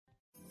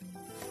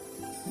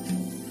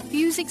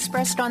views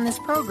expressed on this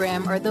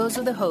program are those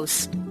of the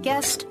hosts,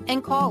 guests,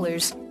 and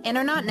callers, and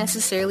are not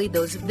necessarily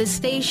those of this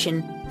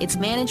station, its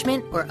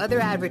management, or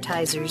other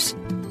advertisers.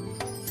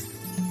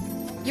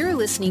 You're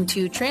listening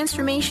to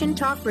Transformation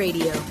Talk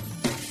Radio.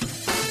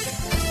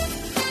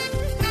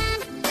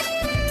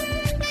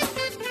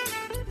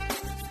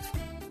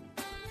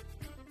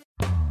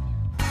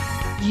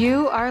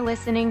 You are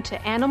listening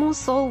to Animal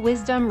Soul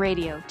Wisdom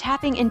Radio,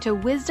 tapping into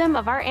wisdom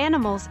of our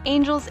animals,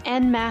 angels,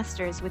 and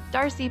masters with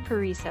Darcy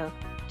Pariso.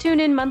 Tune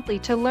in monthly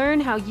to learn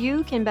how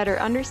you can better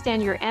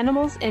understand your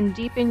animals and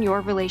deepen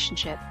your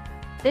relationship.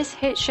 This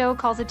hit show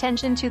calls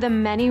attention to the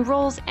many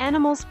roles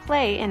animals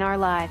play in our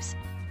lives.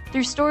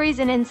 Through stories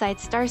and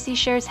insights, Darcy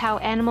shares how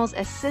animals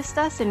assist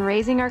us in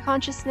raising our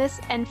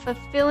consciousness and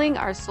fulfilling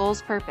our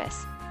soul's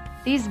purpose.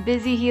 These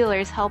busy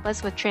healers help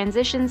us with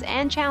transitions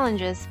and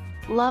challenges,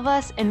 love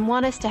us, and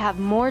want us to have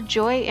more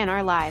joy in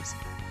our lives.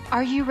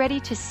 Are you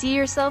ready to see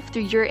yourself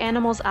through your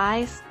animal's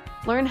eyes?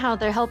 Learn how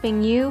they're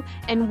helping you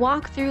and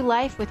walk through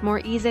life with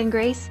more ease and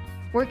grace?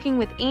 Working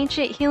with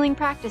ancient healing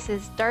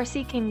practices,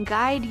 Darcy can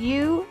guide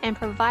you and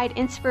provide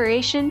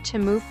inspiration to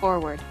move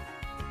forward.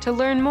 To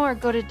learn more,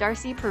 go to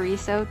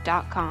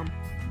darcypariso.com.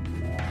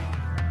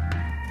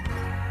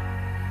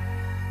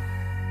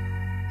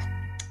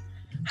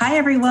 Hi,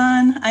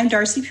 everyone. I'm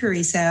Darcy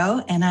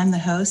Pariso, and I'm the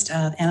host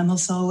of Animal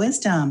Soul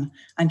Wisdom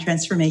on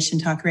Transformation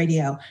Talk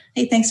Radio.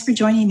 Hey, thanks for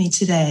joining me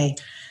today.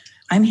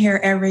 I'm here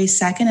every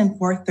second and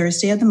fourth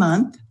Thursday of the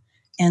month.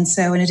 And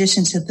so in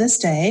addition to this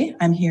day,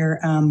 I'm here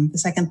the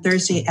second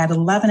Thursday at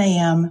 11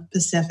 a.m.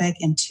 Pacific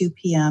and 2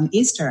 p.m.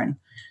 Eastern.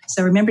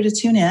 So remember to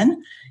tune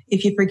in.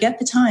 If you forget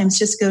the times,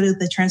 just go to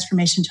the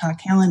Transformation Talk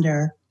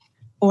calendar,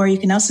 or you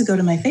can also go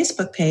to my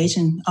Facebook page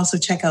and also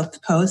check out the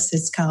post.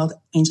 It's called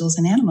Angels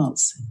and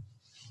Animals.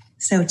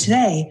 So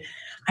today,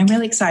 I'm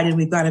really excited.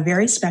 We've got a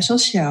very special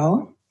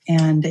show,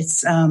 and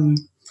it's,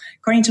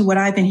 according to what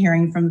I've been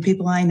hearing from the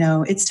people I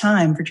know, it's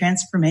time for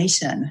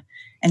transformation.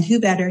 And who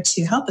better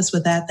to help us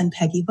with that than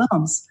Peggy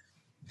Willms?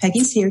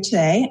 Peggy's here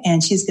today,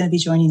 and she's going to be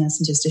joining us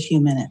in just a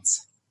few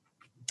minutes.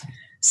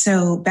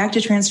 So back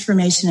to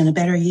transformation and a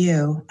better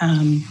you.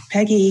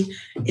 Peggy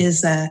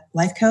is a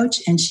life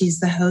coach, and she's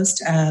the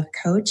host of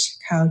Coach,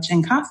 Couch,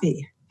 and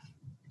Coffee.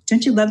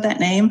 Don't you love that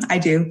name? I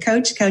do.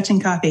 Coach, Couch,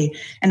 and Coffee.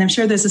 And I'm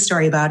sure there's a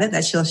story about it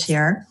that she'll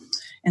share.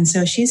 And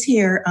so she's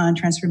here on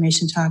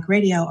Transformation Talk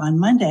Radio on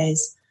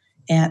Mondays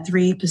at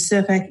 3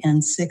 Pacific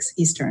and 6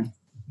 Eastern.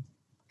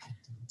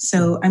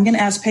 So I'm going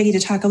to ask Peggy to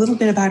talk a little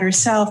bit about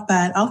herself,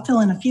 but I'll fill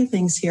in a few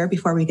things here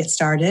before we get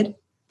started.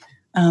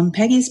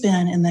 Peggy's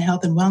been in the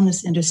health and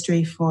wellness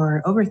industry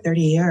for over 30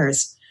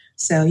 years.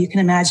 So you can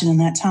imagine in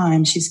that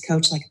time, she's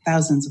coached like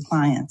thousands of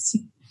clients.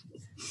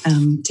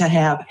 To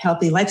have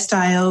healthy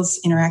lifestyles,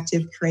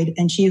 interactive, creative,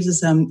 and she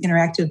uses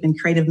interactive and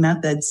creative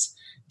methods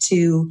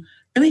to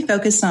really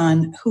focus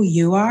on who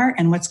you are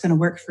and what's going to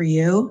work for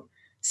you.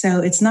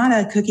 So it's not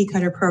a cookie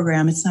cutter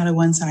program. It's not a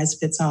one size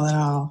fits all at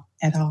all.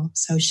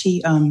 So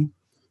she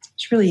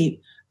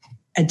really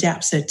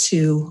adapts it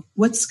to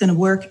what's going to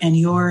work in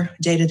your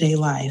day-to-day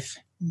life.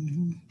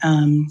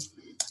 Mm-hmm.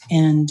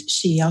 And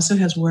she also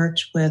has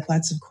worked with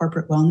lots of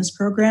corporate wellness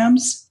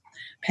programs.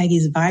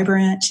 Peggy's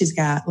vibrant. She's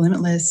got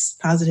limitless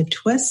positive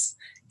twists.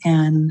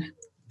 And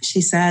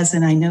she says,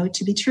 and I know it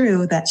to be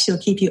true, that she'll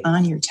keep you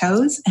on your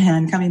toes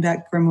and coming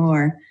back for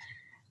more.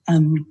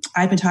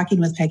 I've been talking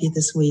with Peggy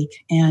this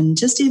week. And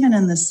just even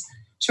in this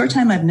short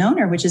time I've known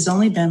her, which has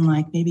only been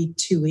like maybe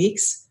 2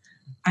 weeks,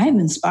 I am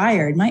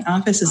inspired. My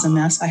office is a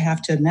mess, I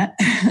have to admit.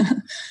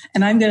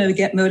 And I'm going to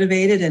get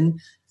motivated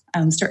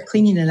and start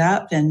cleaning it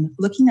up and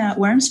looking at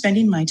where I'm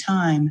spending my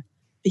time.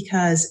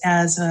 Because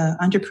as an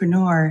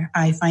entrepreneur,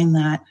 I find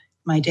that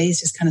my days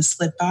just kind of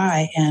slip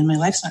by and my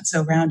life's not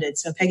so rounded.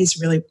 So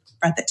Peggy's really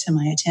brought that to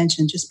my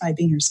attention just by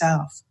being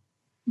herself.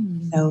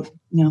 Mm-hmm. So,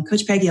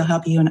 Coach Peggy will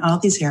help you in all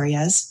these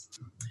areas,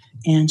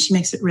 and she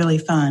makes it really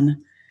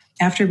fun.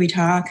 After we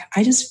talk,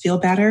 I just feel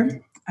better.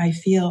 I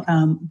feel,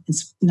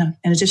 in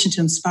addition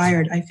to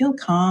inspired, I feel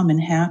calm and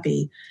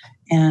happy.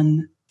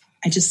 And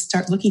I just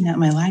start looking at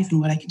my life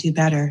and what I can do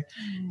better.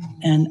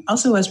 And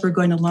also, as we're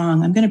going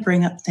along, I'm going to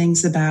bring up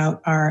things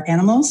about our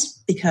animals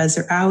because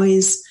they're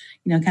always,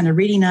 kind of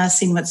reading us,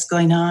 seeing what's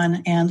going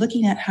on and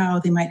looking at how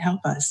they might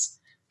help us.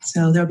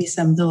 So there'll be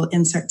some little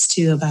inserts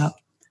too about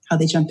how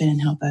they jump in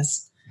and help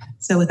us.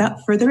 So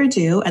without further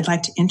ado, I'd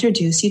like to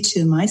introduce you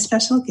to my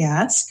special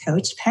guest,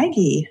 Coach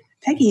Peggy.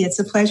 Peggy, it's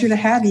a pleasure to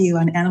have you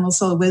on Animal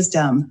Soul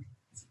Wisdom.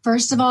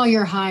 First of all,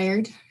 you're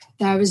hired.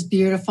 That was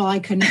beautiful. I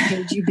couldn't have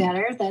paid you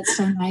better. That's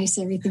so nice,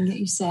 everything that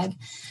you said.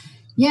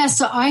 Yeah,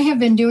 so I have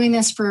been doing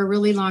this for a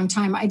really long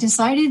time. I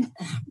decided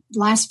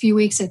last few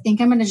weeks, I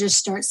think I'm going to just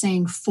start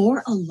saying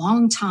for a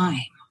long time.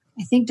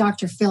 I think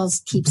Dr.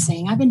 Phil's keeps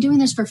saying, I've been doing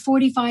this for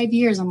 45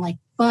 years. I'm like,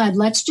 bud,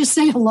 let's just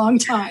say a long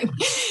time.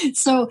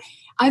 So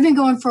I've been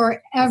going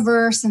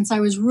forever since I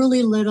was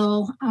really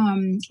little.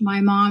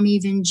 My mom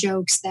even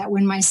jokes that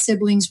when my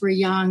siblings were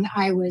young,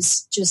 I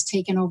was just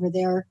taking over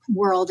their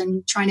world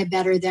and trying to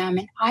better them.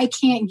 And I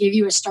can't give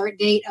you a start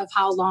date of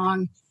how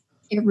long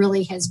It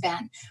really has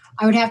been.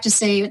 I would have to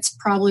say it's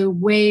probably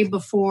way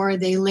before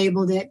they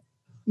labeled it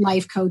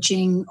life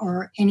coaching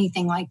or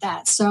anything like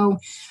that. So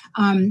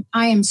I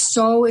am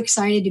so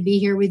excited to be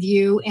here with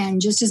you. And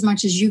just as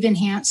much as you've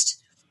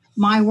enhanced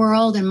my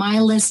world and my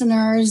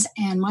listeners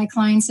and my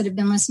clients that have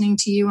been listening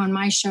to you on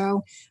my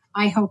show,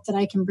 I hope that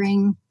I can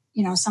bring,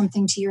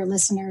 something to your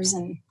listeners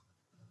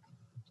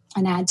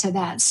and add to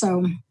that.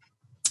 So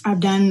I've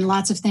done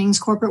lots of things,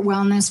 corporate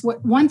wellness.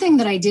 One thing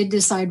that I did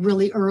decide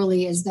really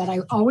early is that I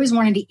always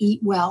wanted to eat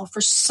well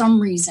for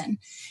some reason.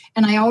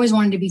 And I always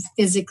wanted to be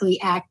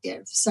physically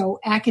active. So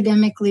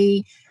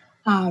academically,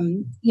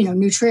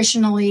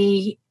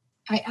 nutritionally,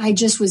 I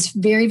just was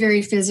very,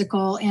 very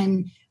physical.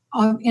 And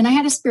I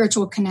had a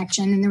spiritual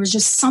connection. And there was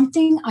just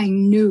something I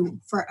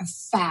knew for a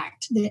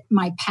fact that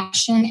my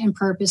passion and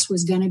purpose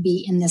was going to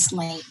be in this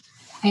lane.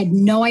 I had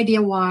no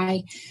idea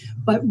why.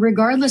 But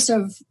regardless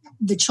of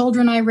the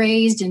children I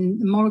raised in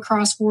the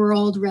motocross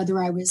world,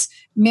 whether I was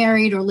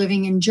married or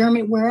living in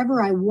Germany,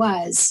 wherever I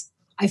was,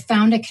 I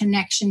found a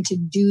connection to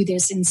do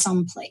this in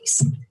some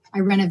place. I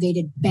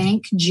renovated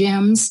bank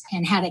gyms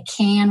and had a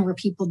can where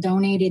people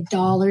donated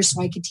dollars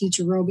so I could teach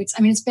aerobics.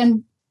 I mean, it's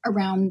been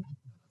around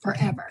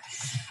forever.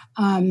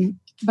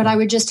 But I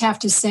would just have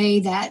to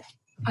say that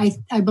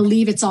I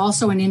believe it's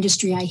also an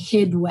industry I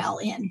hid well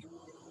in.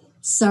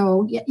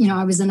 So,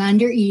 I was an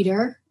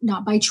undereater,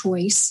 not by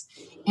choice.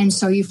 And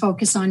so you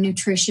focus on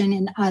nutrition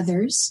and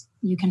others.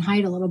 You can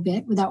hide a little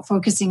bit without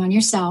focusing on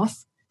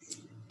yourself.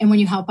 And when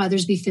you help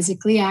others be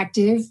physically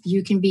active,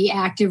 you can be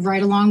active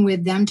right along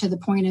with them to the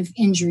point of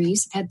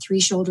injuries. I've had 3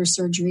 shoulder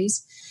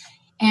surgeries.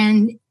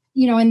 And,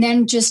 and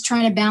then just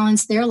trying to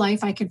balance their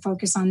life, I could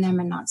focus on them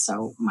and not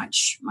so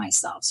much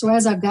myself. So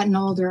as I've gotten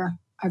older,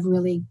 I've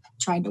really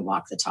tried to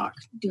walk the talk,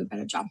 do a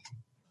better job.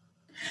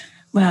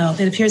 Well,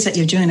 it appears that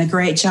you're doing a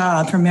great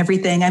job from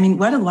everything. I mean,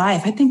 what a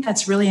life. I think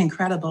that's really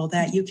incredible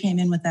that you came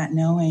in with that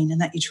knowing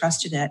and that you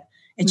trusted it.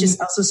 It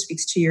just also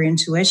speaks to your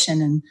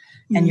intuition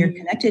and your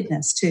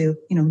connectedness to,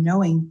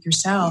 knowing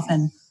yourself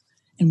and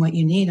what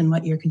you need and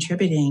what you're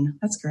contributing.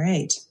 That's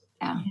great.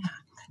 Yeah.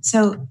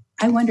 So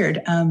I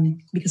wondered,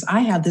 because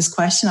I have this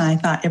question, I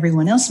thought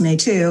everyone else may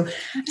too.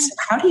 So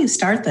how do you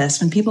start this?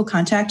 When people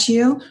contact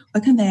you,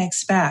 what can they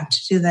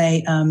expect? Do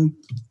they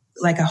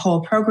like a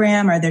whole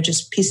program? Or are there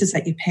just pieces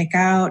that you pick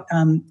out?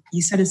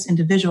 You said it's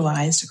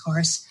individualized, of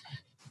course.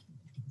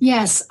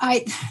 Yes,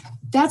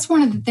 that's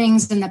one of the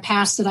things in the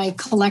past that I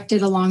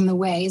collected along the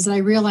way is that I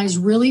realized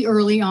really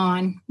early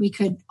on, we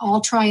could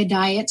all try a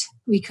diet.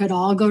 We could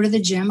all go to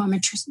the gym. I'm a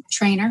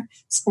trainer,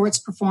 sports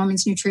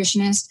performance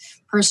nutritionist,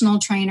 personal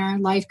trainer,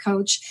 life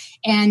coach.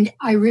 And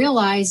I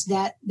realized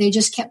that they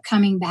just kept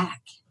coming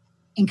back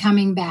and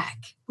coming back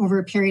over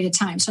a period of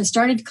time. So I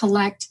started to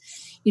collect,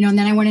 and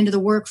then I went into the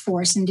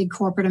workforce and did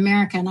corporate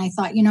America. And I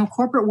thought,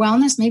 corporate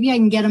wellness, maybe I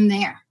can get them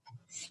there.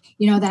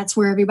 That's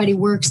where everybody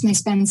works and they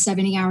spend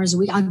 70 hours a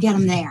week. I'll get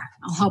them there.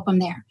 I'll help them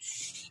there.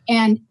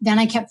 And then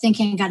I kept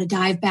thinking, I got to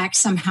dive back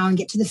somehow and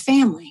get to the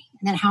family.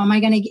 And then how am I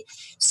going to get?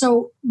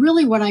 So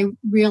really what I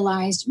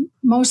realized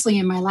mostly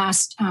in my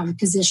last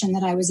position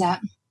that I was at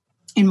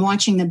in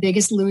watching the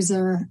Biggest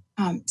Loser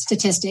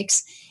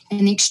statistics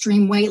and the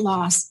extreme weight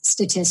loss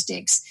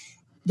statistics,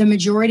 the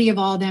majority of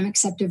all of them,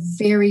 except a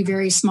very,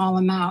 very small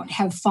amount,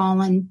 have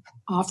fallen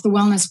off the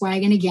wellness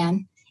wagon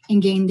again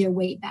and gained their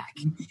weight back.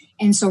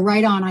 And so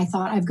right on, I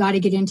thought, I've got to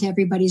get into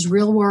everybody's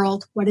real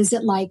world. What is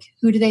it like?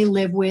 Who do they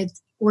live with?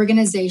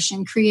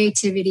 Organization,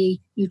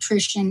 creativity,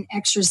 nutrition,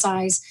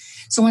 exercise.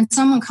 So when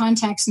someone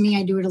contacts me,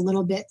 I do it a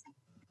little bit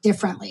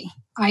differently.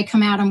 I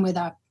come at them with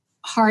a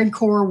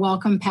hardcore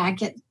welcome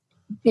packet,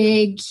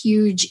 big,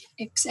 huge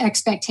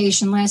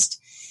expectation list.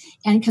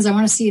 And because I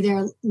want to see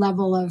their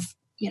level of,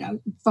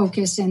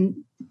 focus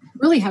and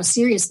really how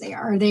serious they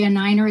are. Are they a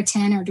 9 or a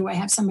 10, or do I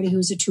have somebody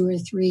who's a 2 or a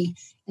 3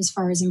 as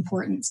far as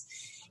importance?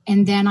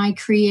 And then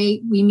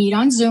we meet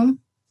on Zoom,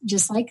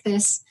 just like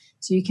this.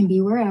 So you can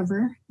be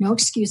wherever, no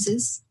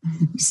excuses,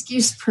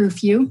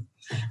 excuse-proof you.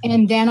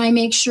 And then I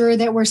make sure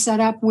that we're set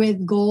up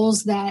with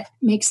goals that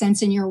make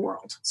sense in your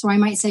world. So I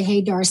might say,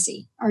 hey,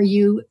 Darcy, are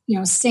you,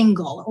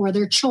 single, or are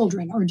there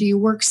children, or do you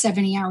work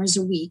 70 hours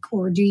a week,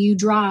 or do you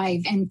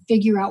drive, and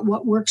figure out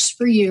what works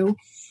for you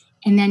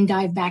and then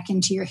dive back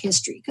into your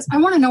history. Because I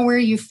want to know where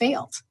you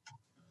failed.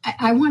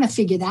 I want to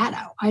figure that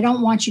out. I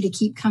don't want you to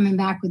keep coming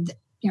back with,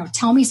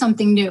 tell me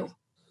something new.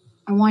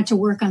 I want to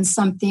work on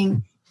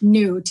something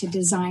new to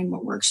design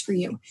what works for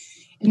you.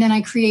 And then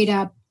I create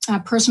a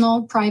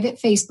personal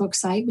private Facebook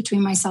site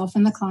between myself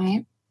and the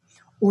client,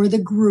 or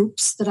the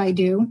groups that I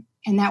do.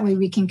 And that way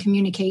we can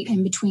communicate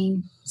in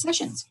between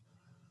sessions.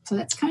 So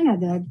that's kind of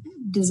the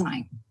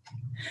design.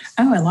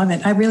 Oh, I love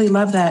it. I really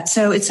love that.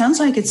 So it sounds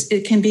like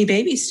it can be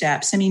baby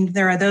steps. I mean,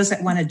 there are those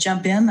that want to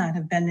jump in that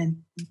have been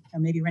in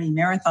maybe running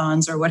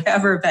marathons or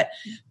whatever, but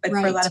right.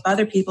 For a lot of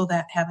other people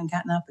that haven't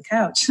gotten off the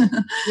couch.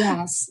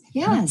 Yes,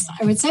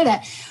 I would say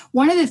that.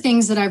 One of the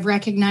things that I've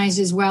recognized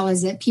as well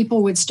is that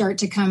people would start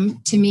to come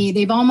to me.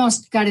 They've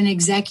almost got an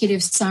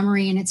executive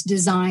summary, and it's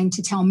designed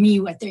to tell me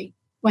what they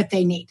what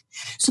they need.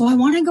 So I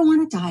want to go on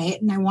a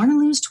diet and I want to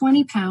lose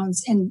 20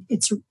 pounds, and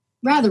it's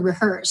rather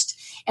rehearsed.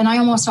 And I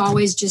almost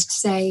always just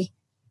say,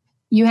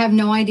 you have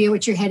no idea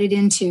what you're headed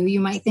into.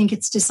 You might think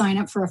it's to sign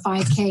up for a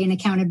 5K and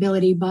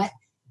accountability, but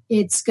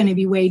it's going to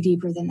be way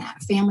deeper than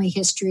that. Family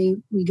history,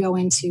 we go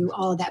into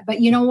all of that.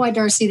 But you know what,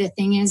 Darcy, the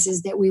thing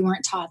is that we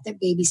weren't taught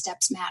that baby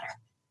steps matter,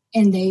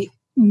 and they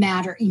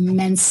matter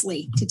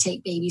immensely to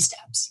take baby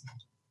steps.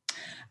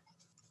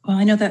 Well,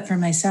 I know that for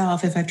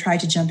myself, if I've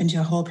tried to jump into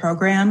a whole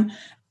program,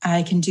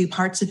 I can do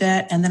parts of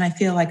it, and then I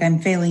feel like I'm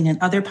failing in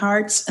other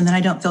parts, and then I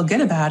don't feel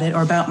good about it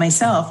or about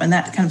myself, and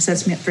that kind of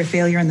sets me up for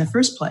failure in the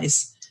first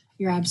place.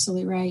 You're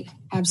absolutely right.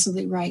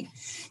 Absolutely right.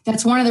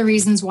 That's one of the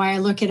reasons why I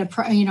look at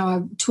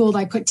a tool that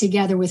I put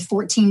together with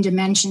 14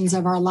 dimensions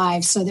of our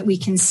lives, so that we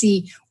can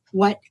see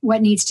what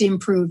needs to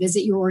improve. Is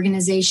it your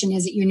organization?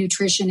 Is it your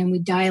nutrition? And we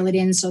dial it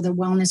in so the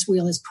wellness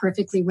wheel is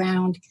perfectly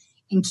round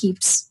and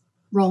keeps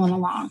rolling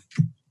along.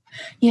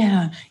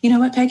 Yeah. You know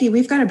what, Peggy?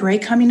 We've got a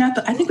break coming up,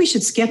 but I think we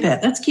should skip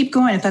it. Let's keep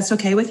going if that's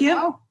okay with you.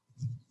 Oh,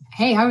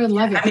 hey, I would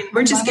love it. I mean,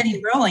 we're just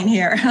getting rolling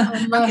here.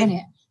 I'm loving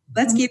it.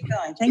 Let's keep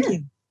going. Thank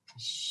you.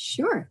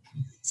 Sure.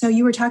 So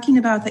you were talking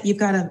about that you've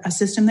got a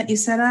system that you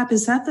set up.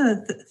 Is that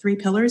the 3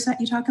 pillars that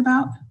you talk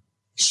about?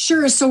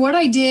 Sure. So what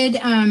I did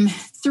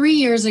 3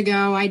 years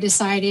ago, I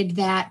decided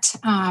that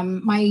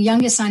my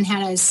youngest son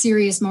had a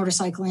serious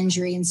motorcycle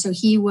injury. And so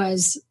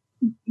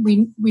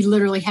we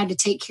literally had to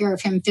take care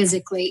of him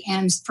physically,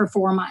 and for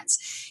 4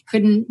 months.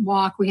 Couldn't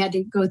walk. We had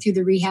to go through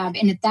the rehab.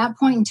 And at that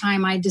point in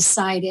time, I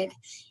decided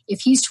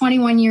if he's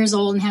 21 years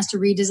old and has to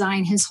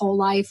redesign his whole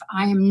life,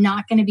 I am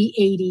not going to be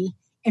 80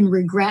 and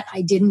regret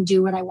I didn't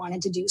do what I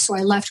wanted to do. So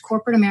I left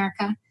corporate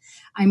America.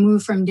 I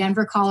moved from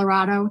Denver,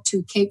 Colorado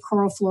to Cape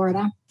Coral,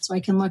 Florida, so I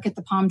can look at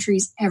the palm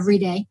trees every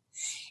day.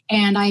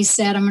 And I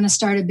said, I'm going to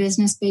start a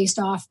business based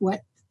off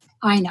what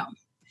I know.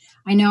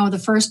 I know the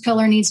first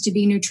pillar needs to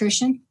be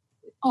nutrition.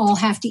 All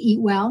have to eat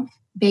well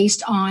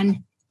based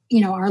on,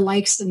 our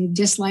likes and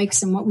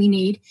dislikes and what we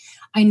need.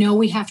 I know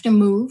we have to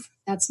move.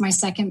 That's my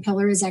second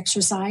pillar, is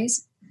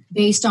exercise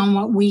based on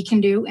what we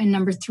can do. And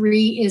number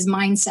 3 is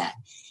mindset.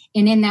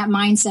 And in that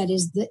mindset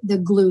is the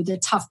glue, the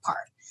tough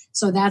part.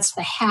 So that's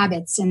the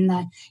habits and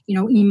the,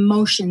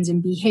 emotions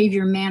and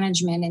behavior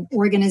management and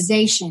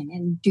organization.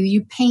 And do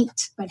you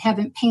paint but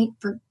haven't painted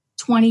for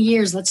 20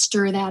 years? Let's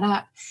stir that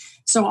up.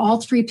 So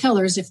all 3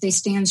 pillars, if they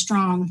stand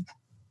strong,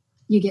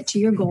 you get to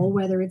your goal,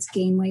 whether it's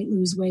gain weight,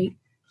 lose weight,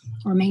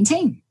 or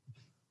maintain.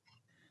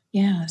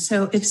 Yeah.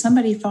 So if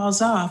somebody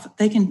falls off,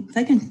 they can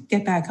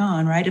get back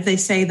on, right? If they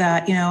say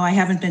that, I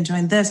haven't been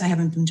doing this, I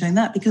haven't been doing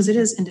that, because it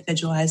is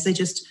individualized. They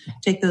just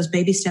take those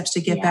baby steps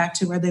to get back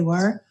to where they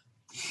were.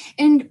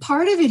 And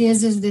part of it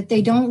is that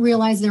they don't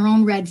realize their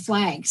own red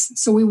flags.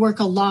 So we work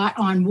a lot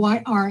on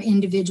what are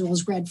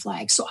individuals' red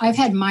flags. So I've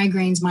had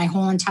migraines my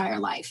whole entire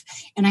life,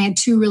 and I had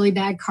 2 really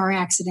bad car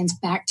accidents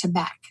back to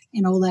back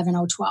in 2011,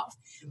 2012.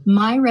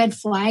 My red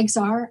flags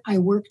are I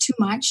work too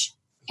much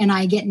and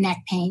I get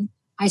neck pain.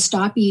 I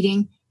stop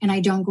eating and I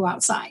don't go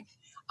outside.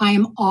 I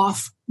am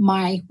off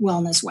my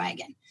wellness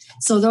wagon.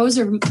 So those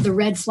are the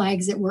red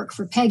flags that work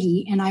for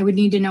Peggy. And I would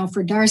need to know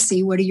for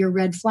Darcy, what are your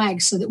red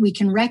flags so that we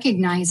can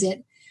recognize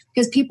it?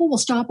 Because people will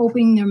stop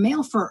opening their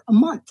mail for a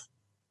month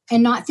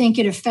and not think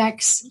it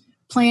affects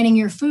planning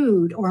your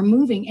food or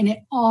moving. And it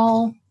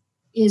all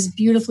is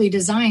beautifully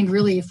designed,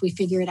 really, if we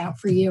figure it out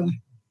for you.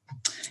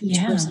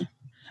 Yeah. Person.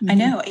 I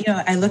know,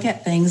 I look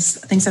at things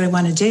that I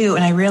want to do,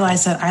 and I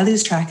realize that I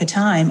lose track of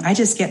time. I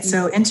just get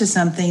so into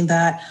something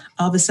that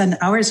all of a sudden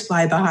hours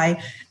fly by.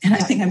 And I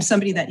think I'm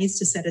somebody that needs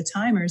to set a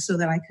timer so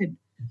that I could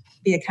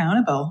be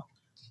accountable.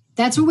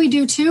 That's what we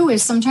do too,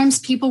 is sometimes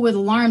people with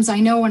alarms. I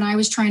know when I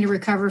was trying to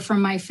recover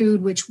from my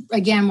food, which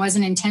again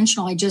wasn't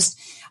intentional.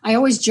 I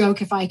always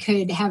joke, if I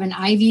could have an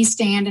IV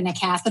stand and a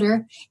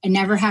catheter and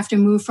never have to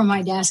move from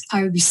my desk,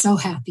 I would be so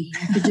happy.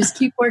 I could just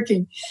keep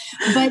working.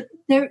 But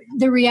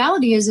the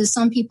reality is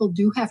some people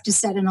do have to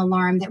set an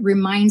alarm that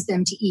reminds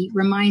them to eat,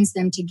 reminds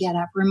them to get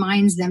up,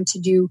 reminds them to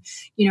do,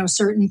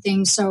 certain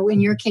things. So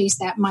in your case,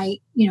 that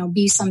might,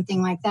 be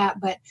something like that.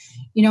 But,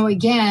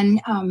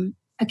 again,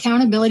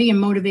 accountability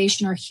and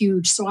motivation are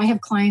huge. So I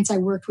have clients I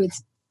worked with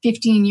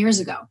 15 years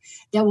ago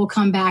that will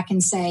come back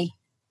and say,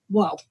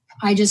 whoa,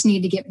 I just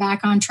need to get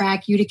back on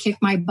track, you to kick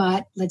my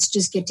butt. Let's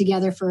just get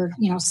together for,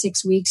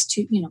 6 weeks,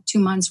 2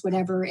 months,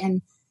 whatever.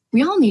 And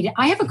we all need it.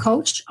 I have a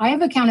coach. I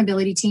have an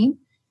accountability team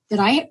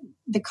that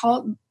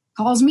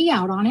calls me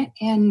out on it.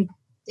 And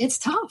it's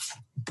tough.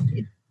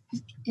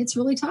 It's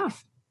really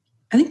tough.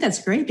 I think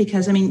that's great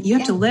because, you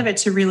have to live it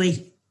to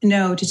really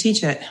know to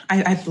teach it.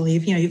 I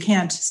believe, you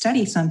can't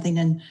study something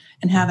and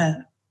have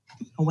an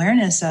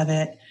awareness of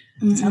it.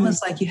 Mm-hmm. It's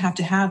almost like you have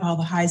to have all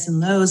the highs and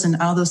lows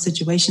and all those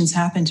situations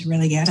happen to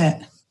really get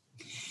it.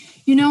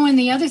 And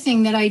the other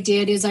thing that I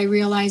did is I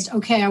realized,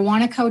 okay, I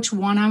want to coach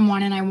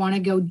one-on-one and I want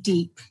to go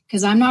deep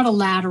because I'm not a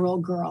lateral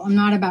girl. I'm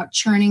not about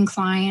churning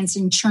clients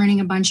and churning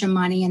a bunch of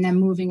money and then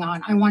moving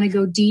on. I want to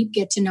go deep,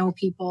 get to know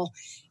people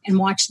and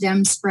watch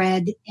them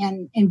spread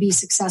and be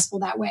successful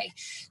that way.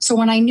 So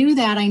when I knew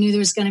that, I knew there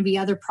was going to be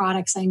other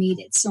products I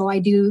needed. So I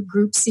do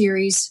group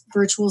series,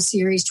 virtual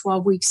series,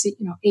 12 weeks,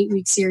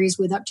 8-week series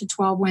with up to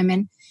 12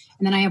 women.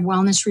 And then I have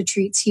wellness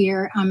retreats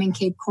here in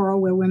Cape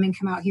Coral where women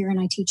come out here and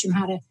I teach them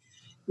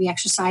we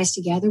exercise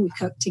together, we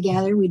cook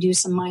together, we do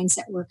some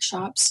mindset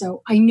workshops.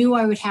 So I knew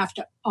I would have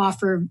to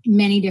offer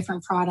many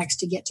different products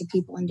to get to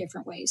people in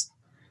different ways.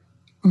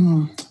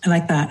 I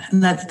like that.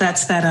 And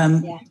that's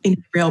in the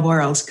real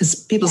world,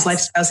 because people's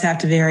lifestyles have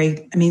to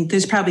vary. I mean,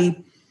 there's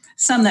probably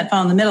some that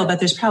fall in the middle, but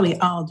there's probably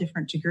all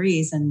different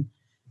degrees and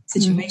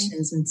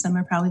situations, and some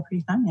are probably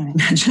pretty funny, I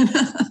imagine.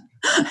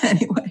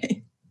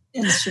 Anyway.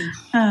 That's true.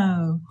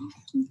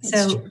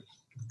 That's true.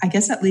 I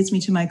guess that leads me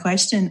to my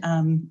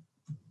question.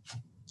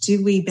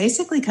 Do we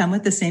basically come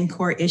with the same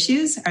core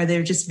issues? Are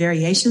there just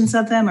variations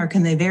of them, or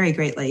can they vary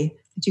greatly?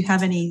 Do you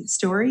have any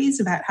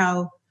stories about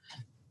how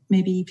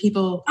maybe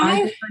people are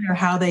different, or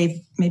how they've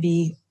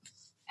maybe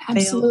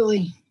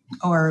absolutely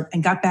failed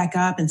and got back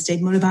up and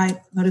stayed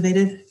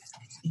motivated?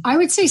 I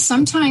would say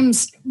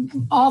sometimes,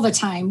 all the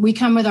time, we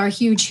come with our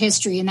huge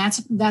history, and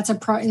that's a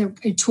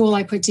tool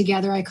I put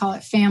together. I call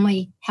it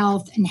Family,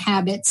 Health, and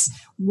Habits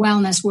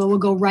Wellness, where we'll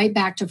go right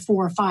back to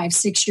 4, 5,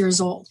 6 years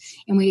old,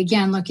 and we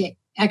again look at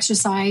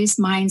exercise,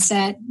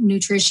 mindset,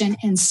 nutrition,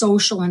 and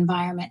social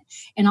environment.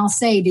 And I'll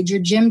say, did your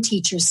gym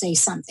teacher say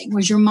something?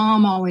 Was your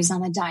mom always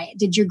on a diet?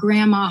 Did your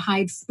grandma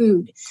hide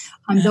food?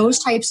 Those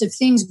types of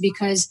things,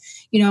 because,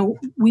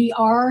 we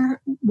are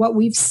what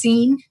we've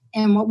seen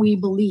and what we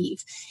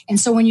believe. And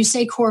so when you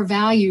say core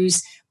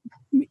values,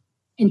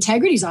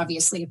 integrity is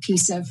obviously a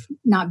piece of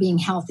not being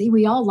healthy.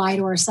 We all lie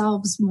to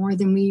ourselves more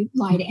than we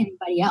lie to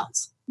anybody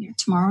else.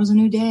 Tomorrow's a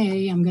new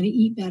day. I'm going to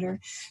eat better.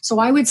 So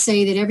I would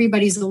say that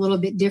everybody's a little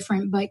bit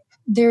different, but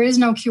there is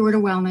no cure to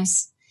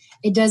wellness.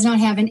 It does not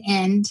have an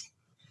end.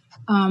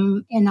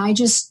 And I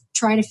just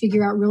try to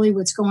figure out really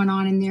what's going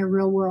on in their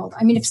real world.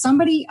 I mean,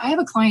 I have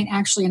a client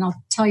actually, and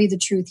I'll tell you the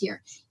truth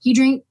here. He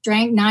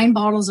drank 9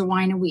 bottles of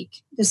wine a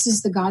week. This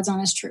is the God's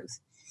honest truth.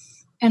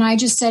 And I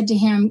just said to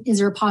him, is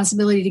there a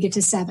possibility to get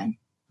to 7?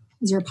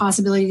 Is there a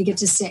possibility to get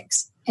to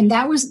 6? And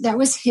that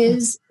was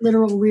his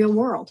literal real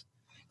world.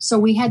 So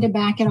we had to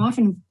back it off.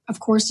 And of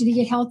course, did he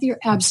get healthier?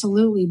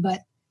 Absolutely. But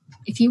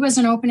if he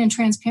wasn't open and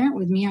transparent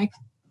with me,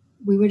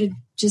 we would have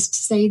just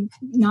say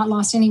not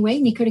lost any weight,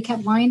 and he could have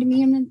kept lying to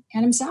me and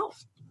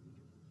himself.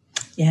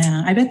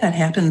 Yeah, I bet that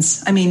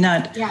happens. I mean,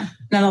 not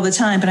all the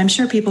time, but I'm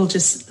sure people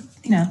just,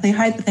 they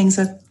hide the things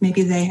that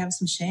maybe they have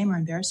some shame or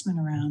embarrassment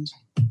around.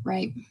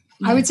 Right.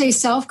 Yeah. I would say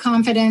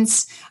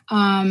self-confidence,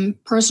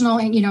 personal,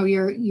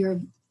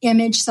 your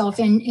image,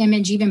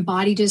 self-image, even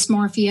body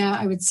dysmorphia.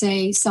 I would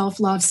say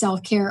self-love,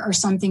 self-care are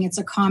something. It's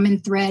a common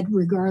thread,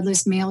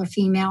 regardless male or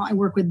female. I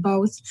work with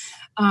both.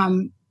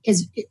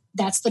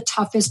 That's the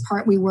toughest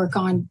part we work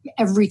on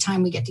every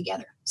time we get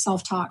together.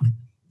 Self-talk.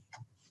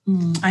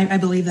 I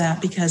believe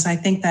that, because I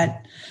think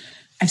that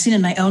I've seen it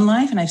in my own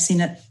life, and I've seen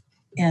it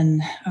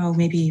in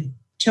maybe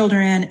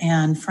children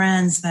and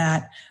friends,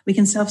 that we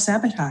can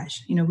self-sabotage.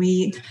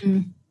 We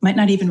might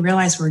not even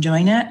realize we're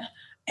doing it,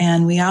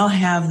 and we all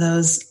have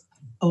those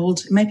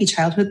old, it might be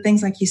childhood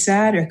things like you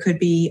said, or it could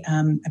be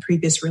a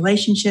previous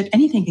relationship.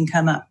 Anything can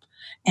come up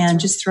and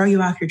just throw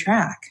you off your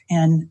track,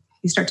 and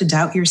you start to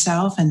doubt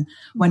yourself and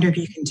wonder if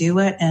you can do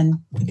it. And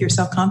if your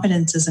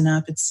self-confidence isn't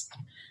up, it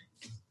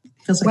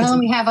feels like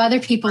we have other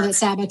people that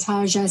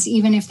sabotage us,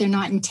 even if they're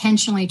not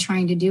intentionally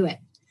trying to do it.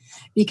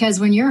 Because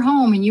when you're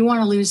home and you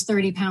want to lose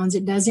 30 pounds,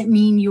 it doesn't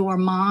mean your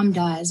mom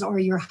does or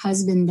your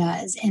husband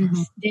does. And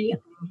they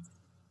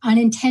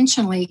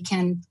unintentionally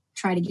can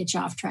try to get you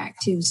off track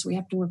too. So we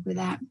have to work with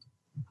that.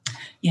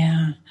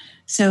 Yeah.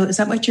 So is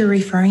that what you're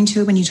referring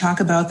to when you talk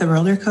about the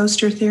roller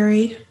coaster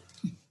theory?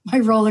 My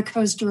roller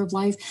coaster of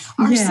life,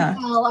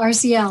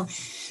 RCL.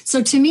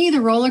 So to me,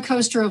 the roller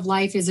coaster of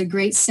life is a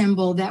great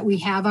symbol that we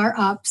have our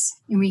ups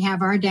and we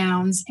have our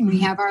downs and we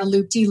have our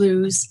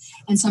loop-de-loos.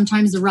 And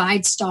sometimes the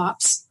ride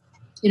stops,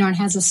 and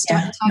has a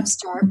start.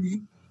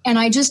 And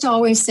I just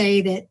always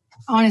say that,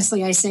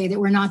 honestly, I say that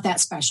we're not that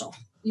special.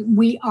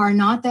 We are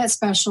not that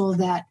special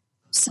that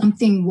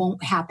something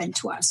won't happen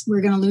to us.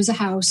 We're going to lose a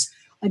house,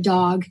 a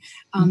dog,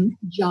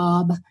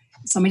 job.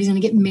 Somebody's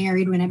going to get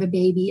married, we're going to have a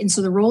baby. And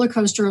so the roller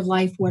coaster of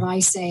life, what I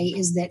say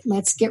is that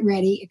let's get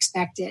ready,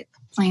 expect it,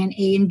 plan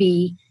A and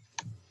B,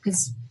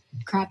 because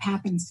crap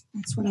happens.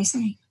 That's what I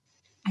say.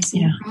 I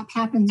say crap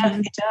happens. Yeah,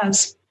 it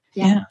does.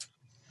 Yeah.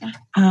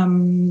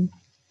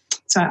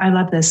 So I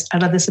love this. I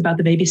love this about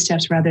the baby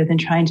steps rather than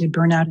trying to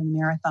burn out in a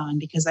marathon,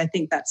 because I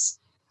think that's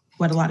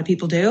what a lot of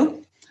people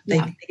do. They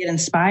get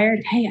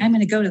inspired. Hey, I'm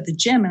going to go to the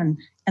gym, and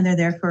they're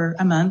there for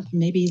a month,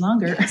 maybe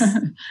longer,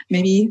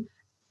 maybe.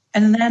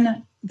 And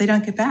then they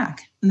don't get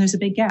back. And there's a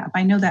big gap.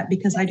 I know that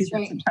because I do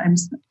that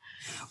sometimes.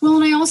 Well,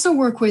 and I also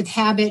work with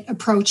habit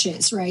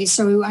approaches, right?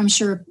 So I'm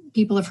sure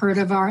people have heard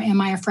of our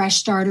Am I a Fresh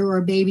Starter or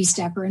a Baby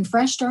Stepper? And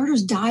fresh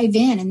starters dive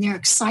in and they're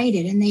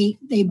excited and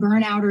they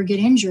burn out or get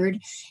injured.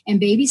 And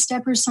baby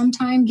steppers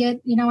sometimes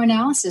get,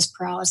 analysis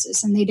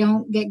paralysis and they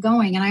don't get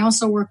going. And I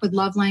also work with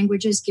love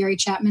languages, Gary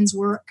Chapman's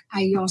work.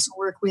 I also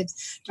work with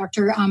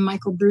Dr.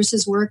 Michael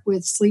Bruce's work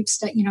with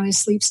his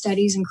sleep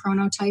studies and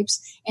chronotypes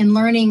and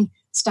learning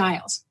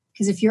styles.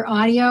 Because if you're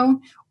audio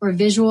or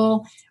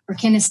visual or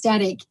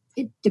kinesthetic,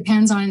 it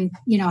depends on,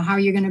 how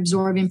you're going to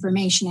absorb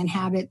information and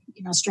habit,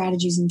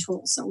 strategies and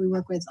tools. So we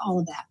work with all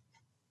of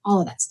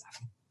that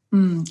stuff.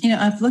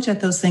 I've looked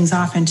at those things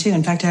often too.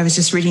 In fact, I was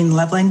just reading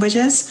love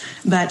languages,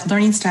 but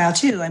learning style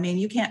too. I mean,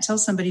 you can't tell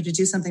somebody to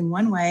do something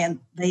one way and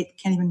they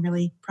can't even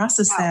really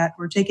process that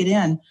or take it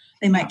in.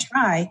 They might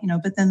try,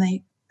 but then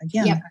they,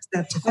 again,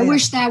 I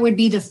wish that would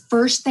be the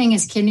first thing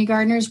as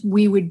kindergartners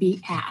we would be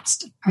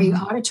asked. Are you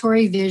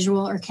auditory,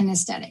 visual, or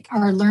kinesthetic?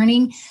 Our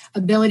learning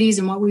abilities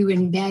and what we would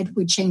embed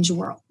would change the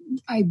world.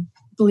 I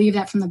believe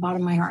that from the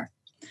bottom of my heart.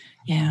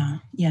 Yeah,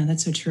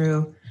 that's so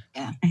true.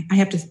 Yeah.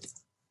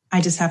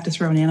 I just have to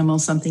throw an animal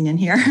something in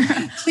here.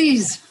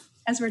 Please.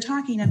 As we're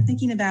talking, I'm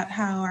thinking about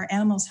how our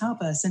animals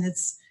help us, and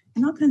it's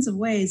in all kinds of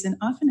ways. And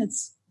often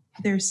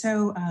they're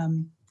so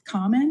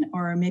common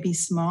or maybe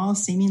small,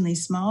 seemingly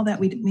small, that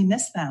we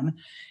miss them.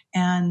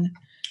 And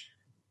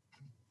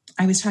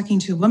I was talking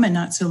to a woman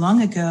not so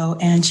long ago,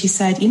 and she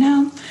said,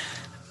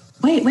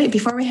 wait,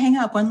 before we hang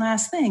up, one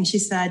last thing. She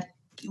said,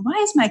 why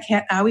is my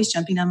cat always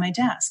jumping on my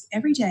desk?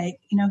 Every day,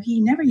 he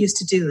never used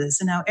to do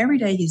this. And now every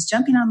day he's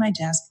jumping on my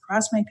desk,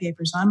 across my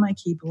papers, on my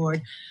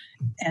keyboard.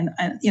 And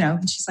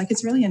she's like,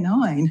 it's really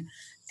annoying.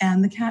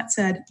 And the cat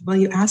said, well,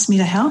 you asked me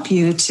to help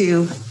you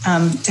to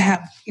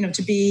have,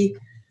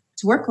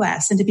 to work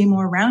less and to be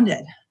more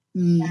rounded.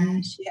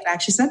 And she had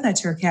actually said that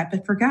to her cat,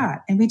 but forgot.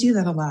 And we do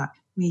that a lot.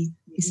 We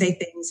say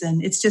things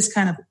and it's just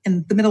kind of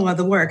in the middle of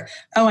the work.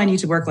 Oh, I need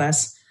to work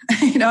less.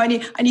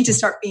 I need to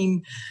start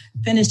being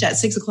finished at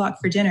 6:00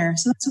 for dinner.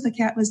 So that's what the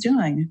cat was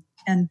doing.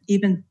 And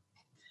even,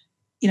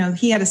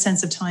 he had a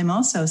sense of time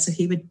also. So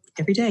he would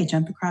every day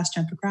jump across.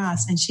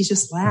 And she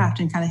just laughed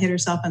and kind of hit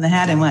herself on the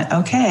head and went,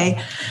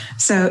 okay.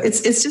 So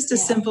it's just a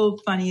simple,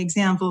 funny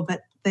example,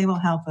 but they will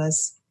help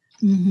us.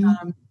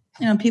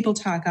 People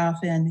talk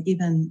often,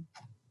 even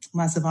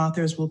lots of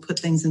authors will put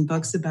things in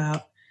books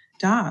about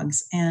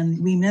dogs,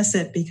 and we miss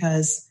it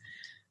because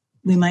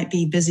we might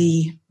be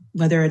busy,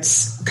 whether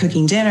it's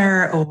cooking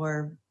dinner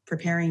or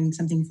preparing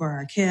something for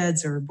our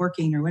kids or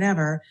working or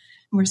whatever.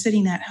 And we're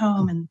sitting at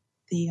home and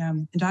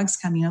the dog's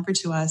coming over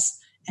to us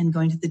and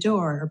going to the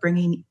door or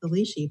bringing the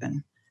leash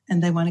even.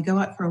 And they want to go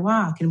out for a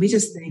walk. And we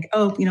just think,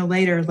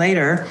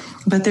 later.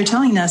 But they're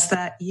telling us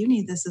that you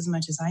need this as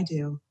much as I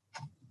do.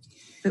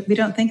 But we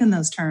don't think in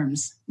those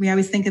terms. We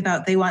always think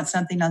about they want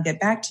something, I'll get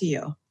back to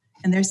you.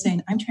 And they're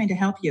saying, I'm trying to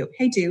help you.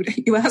 Hey, dude,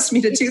 you asked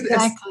me to do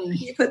this.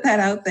 You put that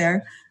out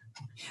there.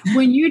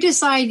 When you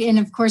decide, and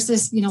of course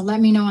this, let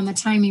me know on the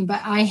timing,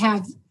 but I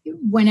have,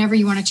 whenever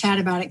you want to chat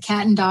about it,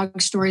 cat and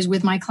dog stories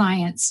with my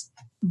clients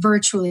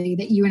virtually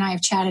that you and I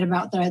have chatted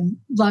about that I'd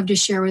love to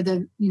share with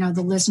the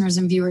listeners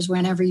and viewers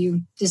whenever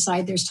you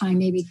decide there's time,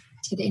 maybe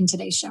in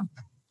today's show.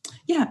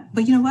 Yeah.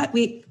 But you know what?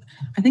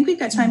 I think we've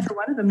got time for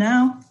one of them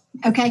now.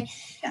 Okay.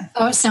 Yeah.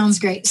 Oh, it sounds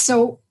great.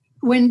 So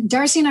when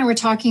Darcy and I were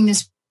talking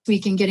this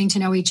week and getting to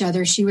know each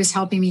other, she was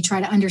helping me try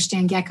to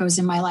understand geckos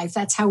in my life.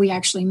 That's how we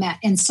actually met.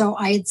 And so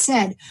I had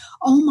said,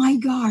 oh my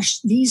gosh,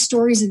 these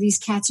stories of these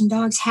cats and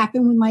dogs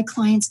happen with my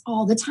clients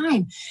all the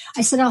time.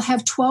 I said, I'll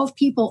have 12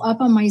 people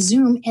up on my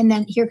Zoom, and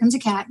then here comes a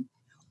cat,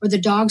 or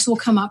the dogs will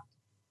come up.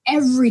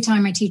 Every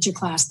time I teach a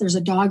class, there's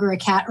a dog or a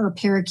cat or a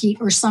parakeet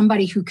or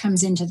somebody who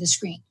comes into the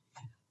screen,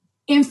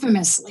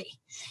 infamously.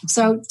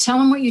 So tell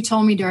them what you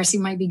told me, Darcy,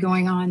 might be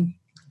going on.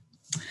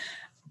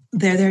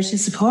 They're there to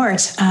support.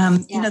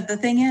 The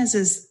thing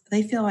is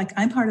they feel like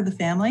I'm part of the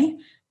family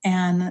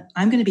and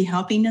I'm going to be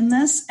helping in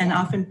this. And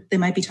often they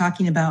might be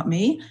talking about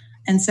me.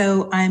 And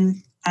so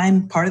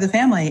I'm part of the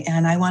family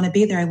and I want to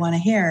be there. I want to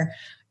hear.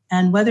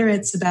 And whether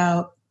it's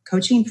about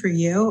coaching for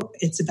you,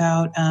 it's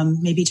about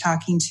maybe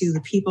talking to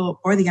the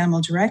people or the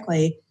animal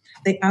directly,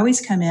 they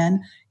always come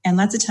in. And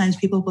lots of times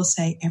people will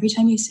say, every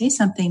time you say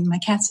something, my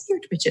cat's ear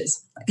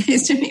twitches. Like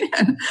he's doing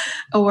it.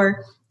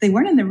 Or they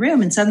weren't in the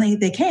room and suddenly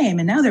they came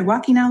and now they're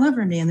walking all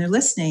over me and they're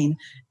listening.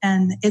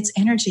 And it's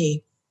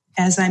energy.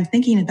 As I'm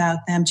thinking about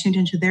them, tuned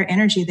into their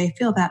energy, they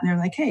feel that and they're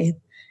like, hey.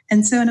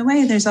 And so in a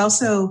way, there's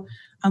also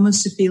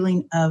almost a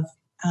feeling of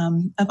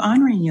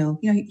honoring you.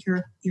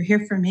 You're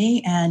here for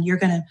me and you're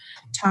going to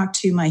talk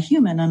to my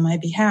human on my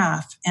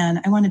behalf. And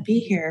I want to be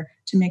here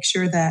to make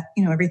sure that,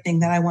 everything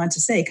that I want to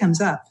say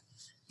comes up.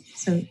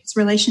 So it's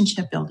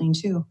relationship building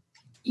too.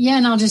 Yeah.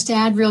 And I'll just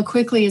add real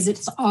quickly is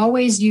it's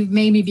always, you've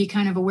made me be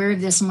kind of aware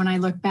of this. And when I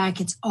look back,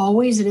 it's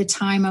always at a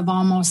time of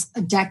almost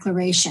a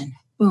declaration.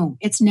 Boom.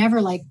 It's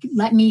never like,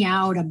 let me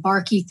out, a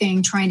barky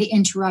thing trying to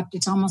interrupt.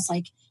 It's almost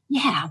like,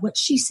 yeah, what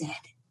she said.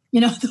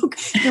 They'll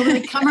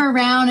really come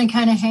around and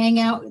kind of hang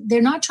out.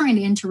 They're not trying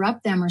to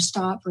interrupt them or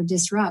stop or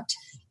disrupt.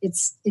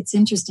 It's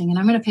interesting. And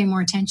I'm going to pay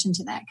more attention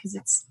to that because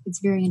it's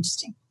very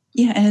interesting.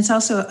 Yeah, and it's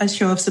also a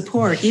show of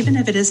support, even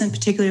if it isn't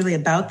particularly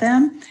about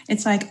them.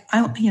 It's like,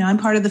 I'm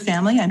part of the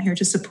family. I'm here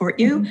to support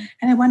you,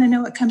 and I want to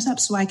know what comes up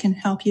so I can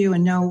help you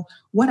and know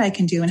what I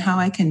can do and how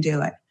I can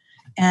do it.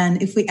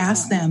 And if we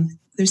ask them,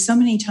 there's so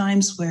many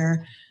times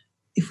where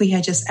if we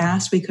had just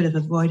asked, we could have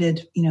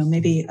avoided,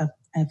 maybe a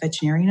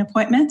veterinarian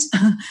appointment,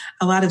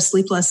 a lot of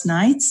sleepless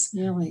nights.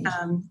 Really?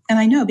 And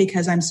I know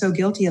because I'm so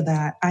guilty of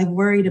that. I've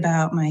worried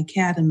about my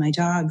cat and my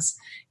dogs,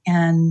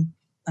 and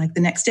like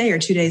the next day or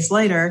 2 days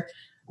later,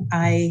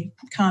 I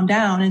calmed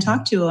down and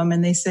talked to them,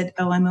 and they said,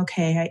 "Oh, I'm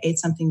okay. I ate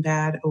something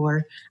bad,"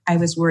 or "I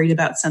was worried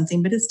about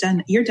something, but it's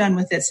done. You're done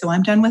with it, so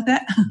I'm done with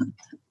it."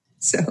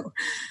 So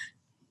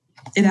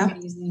it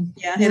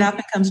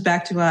often comes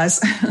back to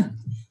us.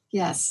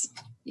 Yes.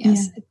 Yeah.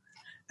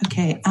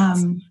 Okay.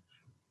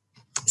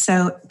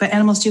 But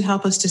animals do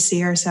help us to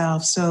see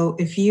ourselves. So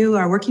if you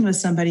are working with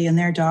somebody and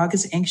their dog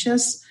is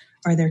anxious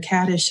or their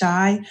cat is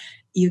shy,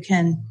 you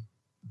can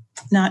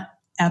not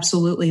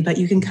absolutely, but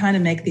you can kind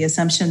of make the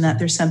assumption that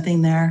there's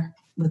something there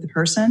with the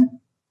person.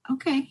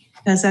 Okay.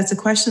 Because that's a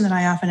question that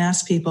I often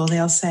ask people.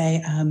 They'll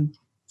say,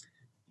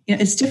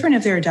 it's different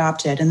if they're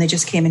adopted and they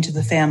just came into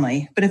the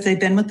family. But if they've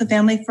been with the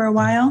family for a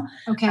while,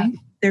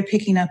 they're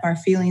picking up our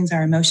feelings,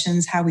 our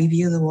emotions, how we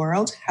view the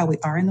world, how we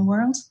are in the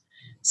world.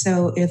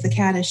 So if the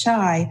cat is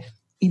shy,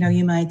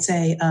 you might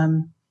say,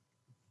 having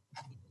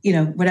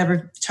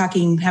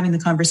the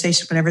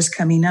conversation, whatever's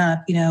coming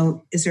up,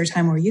 is there a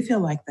time where you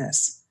feel like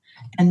this?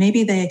 And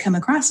maybe they come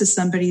across as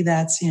somebody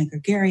that's,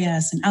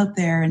 gregarious and out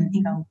there and,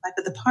 life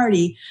of the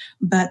party,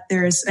 but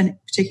there's a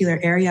particular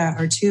area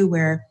or two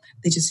where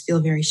they just feel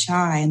very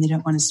shy and they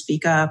don't want to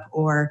speak up,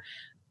 or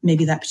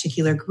maybe that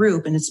particular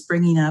group, and it's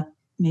bringing up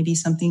maybe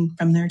something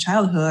from their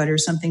childhood or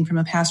something from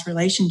a past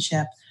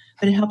relationship,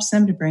 but it helps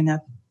them to bring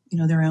up,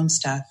 their own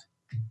stuff.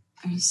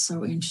 That is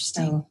so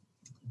interesting.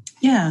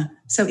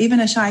 So even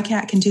a shy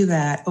cat can do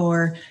that,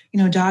 or,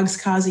 dogs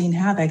causing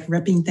havoc,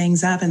 ripping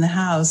things up in the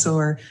house,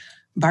 or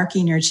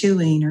barking or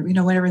chewing, or,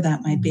 whatever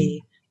that might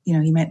be.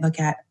 You might look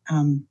at,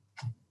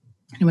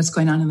 what's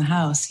going on in the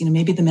house.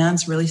 Maybe the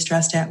man's really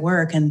stressed at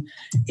work, and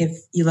if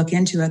you look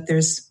into it,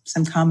 there's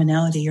some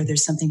commonality or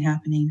there's something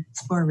happening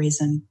for a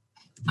reason.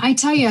 I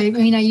tell you,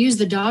 I use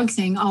the dog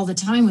thing all the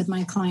time with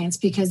my clients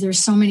because there's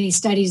so many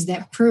studies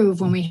that prove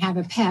when we have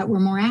a pet,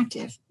 we're more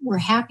active, we're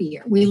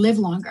happier, we live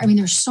longer.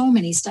 There's so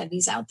many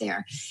studies out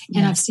there,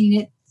 and I've seen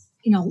it,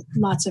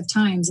 lots of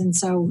times. And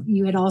so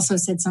you had also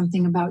said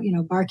something about,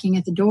 barking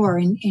at the door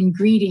and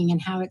greeting,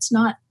 and how it's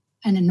not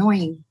an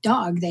annoying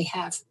dog. They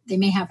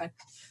may have a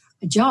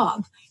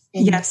job.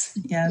 And yes.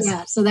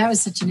 Yeah. So that was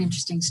such an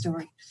interesting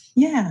story.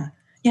 Yeah.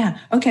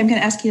 Okay. I'm going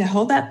to ask you to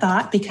hold that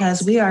thought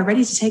because we are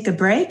ready to take a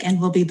break, and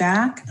we'll be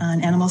back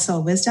on Animal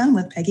Soul Wisdom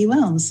with Peggy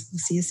Willms. We'll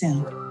see you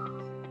soon.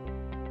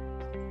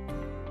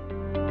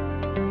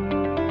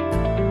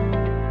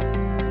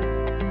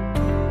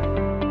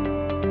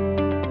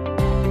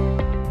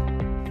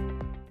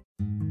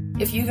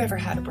 If you've ever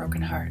had a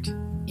broken heart,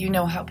 you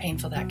know how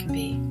painful that can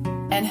be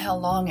and how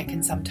long it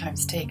can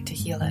sometimes take to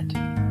heal it.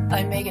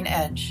 I'm Megan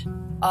Edge,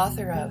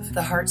 author of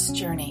The Heart's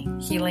Journey,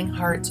 Healing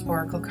Hearts,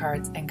 Oracle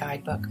Cards, and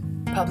Guidebook,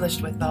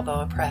 published with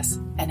Balboa Press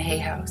and Hay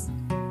House.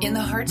 In The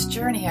Heart's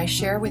Journey, I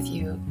share with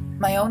you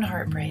my own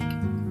heartbreak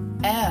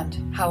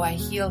and how I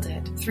healed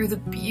it through the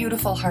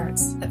beautiful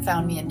hearts that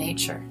found me in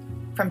nature.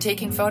 From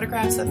taking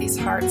photographs of these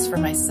hearts for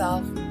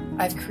myself,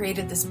 I've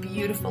created this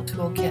beautiful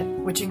toolkit,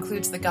 which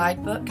includes the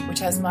guidebook, which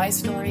has my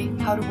story,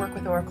 how to work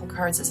with Oracle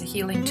cards as a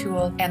healing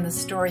tool, and the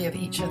story of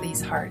each of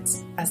these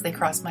hearts as they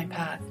cross my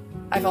path.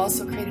 I've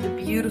also created a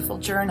beautiful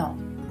journal.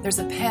 There's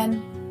a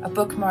pen, a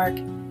bookmark,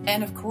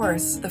 and of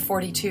course, the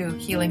 42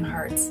 Healing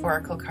Hearts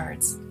Oracle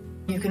cards.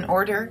 You can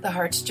order The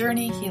Heart's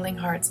Journey, Healing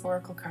Hearts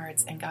Oracle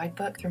Cards, and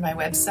Guidebook through my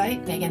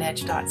website,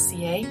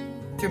 meganedge.ca,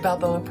 through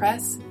Balboa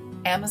Press,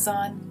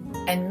 Amazon,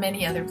 and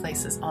many other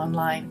places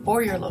online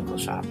or your local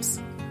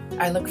shops.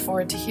 I look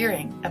forward to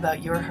hearing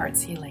about your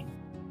heart's healing.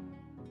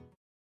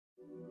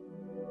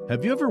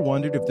 Have you ever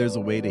wondered if there's a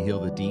way to heal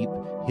the deep,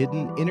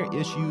 hidden inner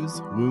issues,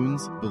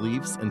 wounds,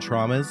 beliefs, and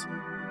traumas?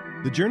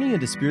 The journey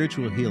into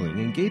spiritual healing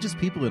engages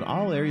people in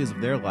all areas of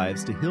their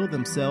lives to heal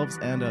themselves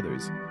and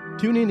others.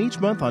 Tune in each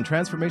month on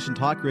Transformation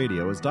Talk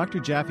Radio as Dr.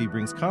 Jaffe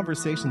brings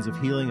conversations of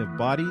healing of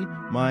body,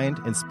 mind,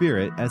 and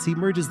spirit as he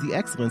merges the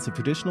excellence of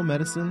traditional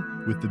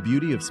medicine with the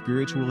beauty of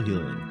spiritual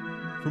healing.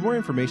 For more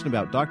information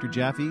about Dr.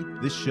 Jaffe,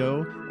 this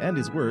show, and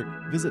his work,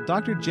 visit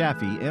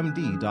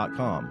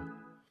drjaffemd.com.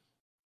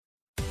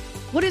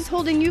 What is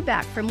holding you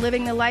back from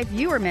living the life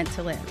you are meant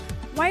to live?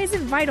 Why is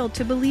it vital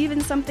to believe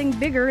in something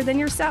bigger than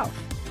yourself?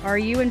 Are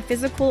you in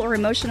physical or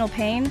emotional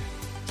pain?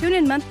 Tune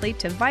in monthly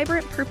to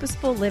Vibrant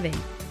Purposeful Living.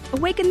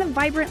 Awaken the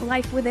vibrant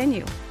life within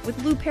you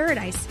with Lou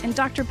Paradise and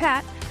Dr.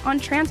 Pat on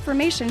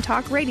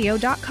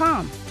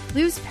TransformationTalkRadio.com.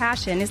 Lou's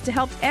passion is to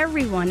help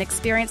everyone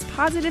experience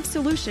positive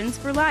solutions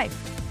for life.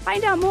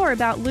 Find out more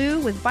about Lou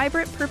with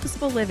Vibrant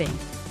Purposeful Living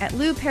at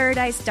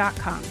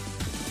LouParadise.com.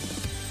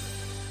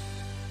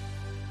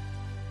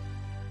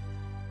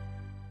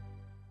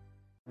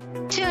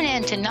 Tune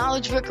in to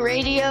Knowledge Book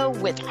Radio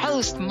with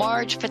host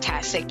Marge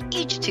Potasic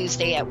each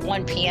Tuesday at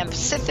 1 p.m.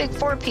 Pacific,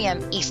 4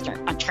 p.m.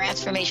 Eastern on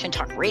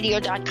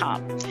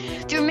TransformationTalkRadio.com.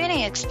 Through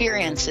many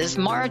experiences,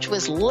 Marge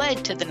was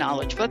led to the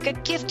Knowledge Book, a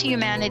gift to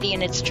humanity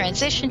in its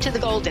transition to the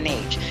Golden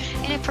Age,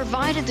 and it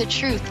provided the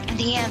truth and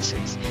the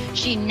answers.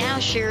 She now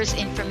shares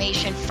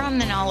information from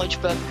the Knowledge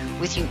Book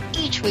with you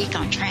each week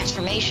on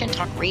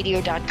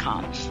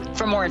TransformationTalkRadio.com.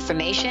 For more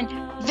information,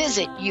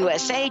 visit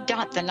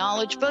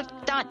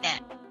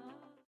usa.theknowledgebook.net.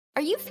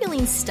 Are you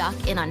feeling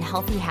stuck in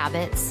unhealthy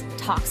habits,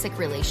 toxic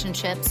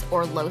relationships,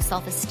 or low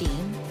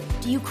self-esteem?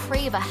 Do you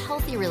crave a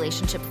healthy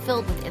relationship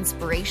filled with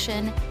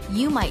inspiration?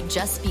 You might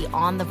just be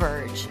on the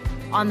verge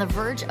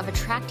of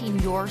attracting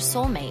your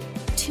soulmate.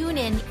 Tune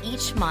in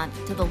each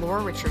month to The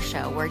Laura Richer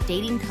Show, where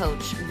dating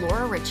coach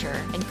Laura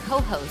Richer and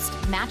co-host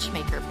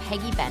matchmaker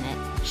Peggy Bennett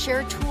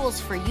share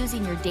tools for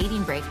using your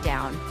dating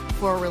breakdown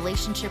for a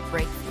relationship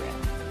breakthrough.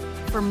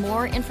 For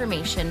more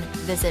information,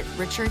 visit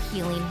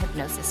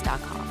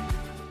richerhealinghypnosis.com.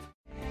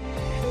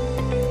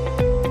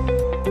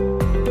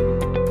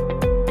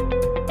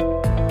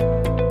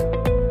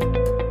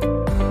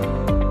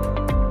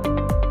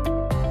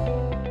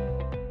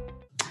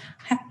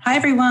 Hi,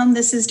 everyone.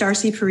 This is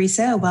Darcy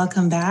Pariso.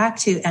 Welcome back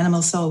to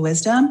Animal Soul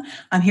Wisdom.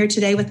 I'm here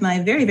today with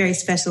my very, very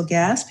special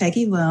guest,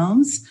 Peggy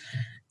Willms.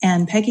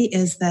 And Peggy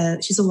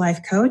she's a life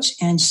coach,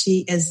 and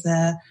she is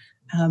the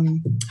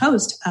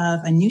host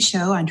of a new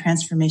show on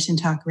Transformation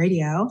Talk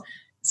Radio.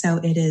 So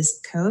it is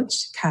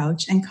Coach,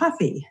 Couch, and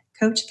Coffee.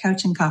 Coach,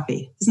 Couch, and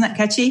Coffee. Isn't that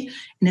catchy?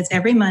 And it's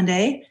every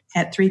Monday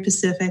at 3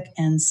 Pacific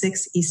and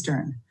 6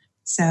 Eastern.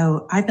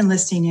 So I've been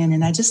listening in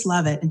and I just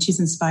love it. And she's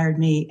inspired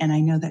me, and I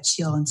know that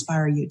she'll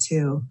inspire you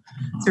too.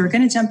 So we're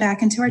going to jump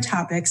back into our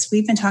topics.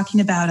 We've been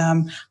talking about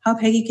how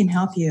Peggy can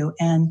help you.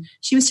 And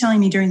she was telling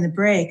me during the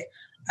break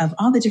of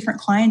all the different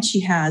clients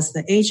she has,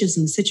 the ages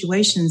and the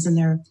situations,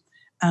 and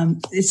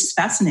it's just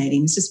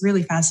fascinating. It's just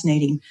really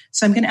fascinating.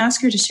 So I'm going to ask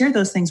her to share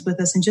those things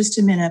with us in just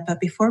a minute. But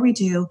before we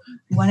do,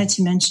 I wanted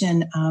to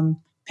mention,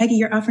 Peggy,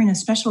 you're offering a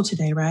special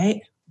today,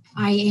 right?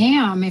 I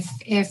am.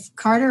 If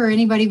Carter or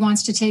anybody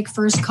wants to take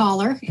first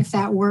caller, if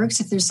that works,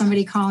 if there's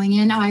somebody calling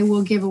in, I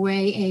will give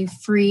away a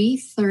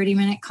free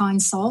 30-minute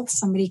consult.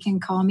 Somebody can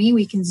call me.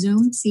 We can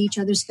Zoom, see each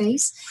other's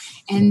face,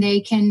 and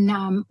they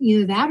can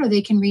either that or they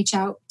can reach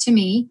out to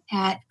me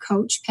at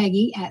Coach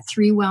Peggy at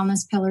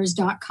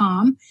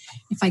 3wellnesspillars.com.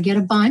 If I get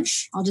a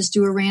bunch, I'll just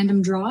do a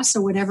random draw.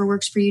 So whatever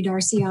works for you,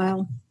 Darcy,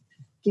 I'll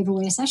give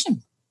away a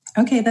session.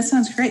 Okay, that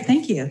sounds great.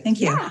 Thank you. Thank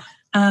you. Yeah.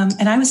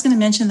 And I was going to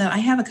mention that I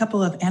have a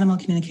couple of animal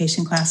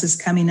communication classes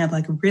coming up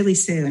like really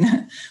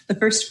soon. The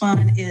first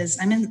one is,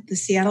 I'm in the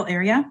Seattle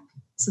area.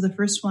 So the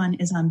first one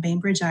is on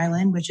Bainbridge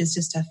Island, which is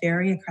just a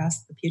ferry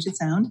across the Puget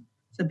Sound.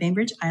 So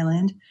Bainbridge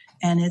Island.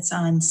 And it's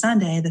on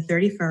Sunday, the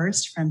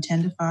 31st from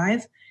 10 to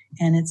 5.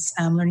 And it's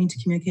learning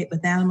to communicate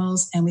with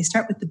animals. And we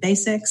start with the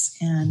basics.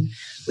 And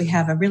we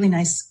have a really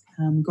nice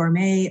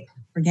gourmet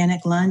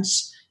organic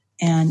lunch.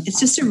 And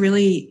it's just a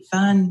really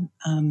fun,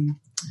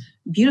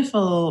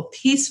 beautiful,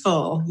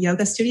 peaceful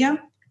yoga studio.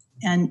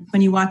 And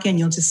when you walk in,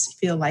 you'll just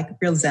feel like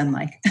real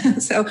Zen-like.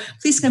 So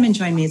please come and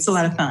join me. It's a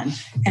lot of fun.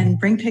 And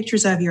bring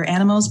pictures of your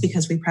animals,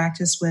 because we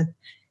practice with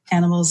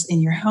animals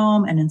in your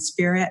home and in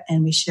spirit,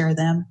 and we share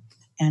them.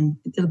 And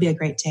it'll be a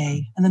great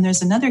day. And then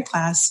there's another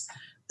class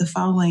the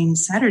following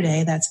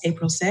Saturday. That's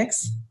April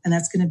 6th. And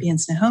that's going to be in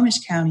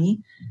Snohomish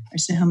County, or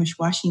Snohomish,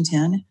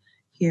 Washington,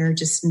 here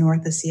just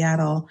north of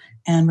Seattle.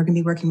 And we're going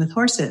to be working with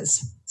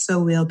horses. So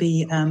we'll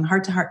be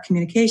heart-to-heart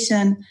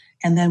communication,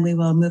 and then we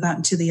will move out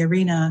into the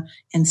arena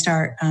and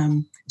start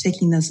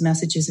taking those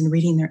messages and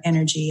reading their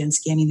energy and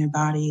scanning their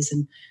bodies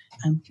and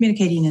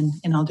communicating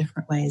in all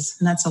different ways.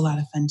 And that's a lot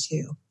of fun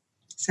too.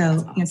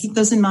 So keep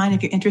those in mind.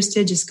 If you're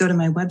interested, just go to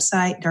my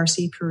website,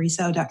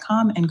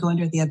 darcypariso.com, and go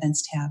under the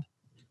events tab.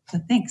 So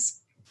thanks.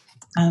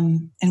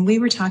 And we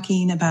were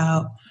talking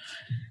about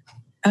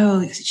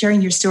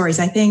sharing your stories.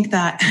 I think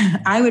that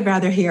I would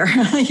rather hear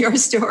your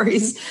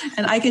stories,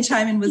 and I can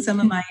chime in with some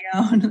of my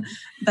own.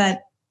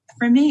 But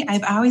for me,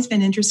 I've always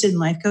been interested in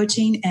life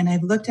coaching, and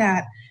I've looked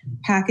at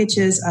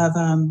packages of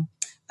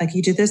like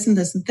you do this and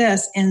this and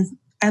this, and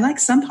I like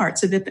some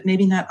parts of it, but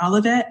maybe not all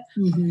of it.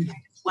 Mm-hmm. I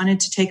just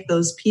wanted to take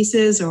those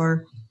pieces,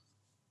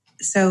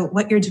 so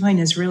what you're doing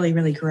is really,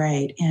 really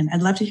great. And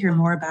I'd love to hear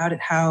more about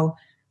it, how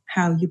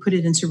you put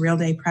it into real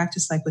day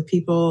practice, like with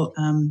people,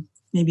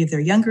 maybe if they're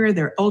younger,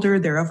 they're older,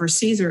 they're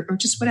overseas, or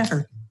just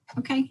whatever.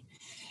 Okay.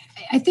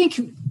 I think,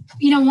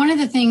 one of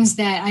the things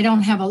that I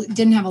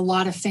didn't have a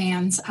lot of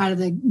fans out of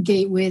the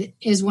gate with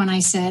is when I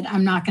said,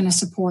 I'm not going to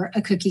support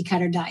a cookie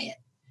cutter diet.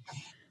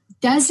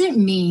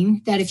 Doesn't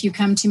mean that if you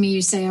come to me,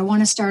 you say, I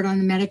want to start on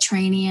the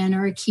Mediterranean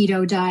or a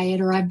keto diet,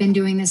 or I've been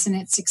doing this and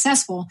it's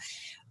successful.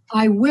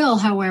 I will,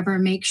 however,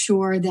 make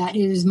sure that it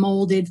is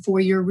molded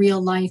for your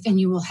real life and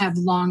you will have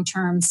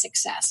long-term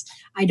success.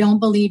 I don't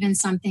believe in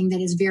something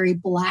that is very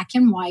black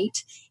and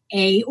white,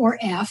 A or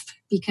F,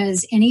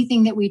 because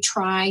anything that we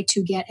try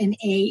to get an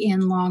A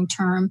in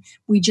long-term,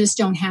 we just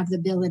don't have the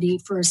ability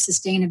for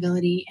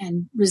sustainability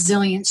and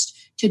resilience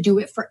to do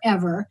it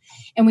forever.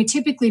 And we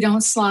typically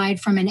don't slide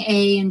from an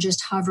A and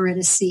just hover at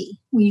a C.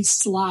 We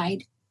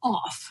slide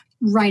off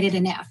right at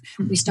an F.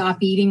 We stop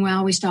eating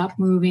well, we stop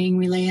moving,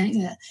 we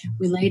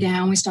lay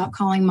down, we stop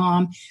calling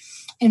mom.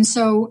 And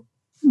so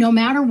no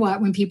matter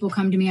what, when people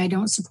come to me, I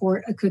don't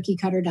support a cookie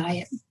cutter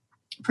diet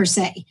per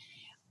se.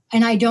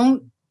 And I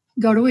don't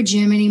go to a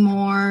gym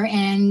anymore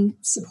and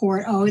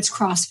support, it's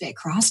CrossFit.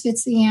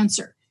 CrossFit's the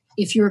answer.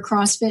 If you're a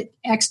CrossFit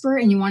expert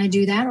and you want to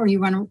do that, or you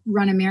want to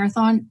run a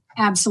marathon,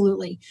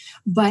 absolutely.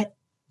 But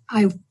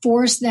I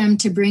force them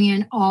to bring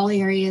in all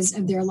areas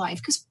of their life,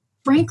 because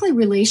frankly,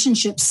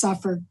 relationships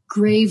suffer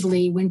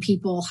gravely when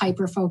people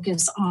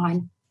hyper-focus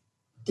on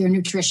their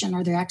nutrition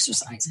or their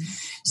exercise.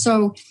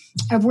 So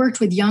I've worked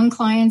with young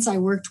clients. I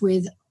worked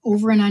with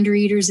over and under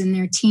eaters in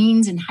their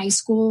teens and high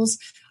schools.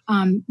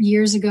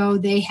 Years ago,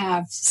 they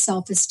have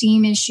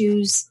self-esteem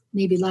issues,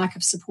 maybe lack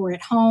of support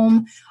at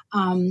home,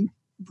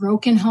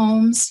 broken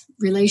homes,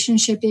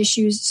 relationship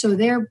issues. So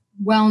their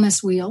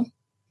wellness wheel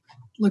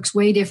looks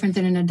way different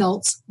than an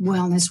adult's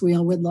wellness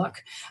wheel would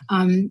look.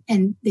 And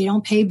they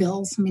don't pay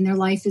bills. I mean, their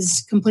life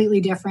is completely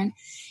different.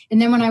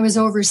 And then when I was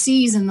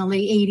overseas in the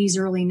late 80s,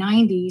 early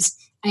 90s,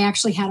 I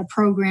actually had a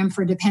program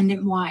for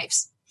dependent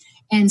wives.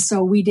 And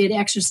so we did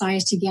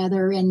exercise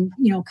together and,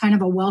 kind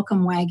of a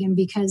welcome wagon,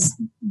 because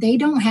they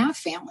don't have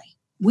family.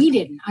 We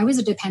didn't. I was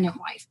a dependent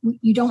wife.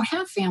 You don't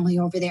have family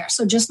over there.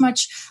 So just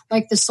much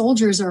like the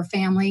soldiers are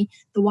family,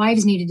 the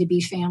wives needed to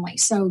be family.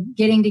 So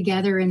getting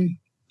together and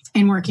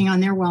working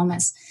on their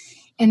wellness.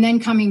 And then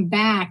coming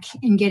back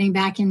and getting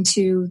back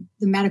into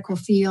the medical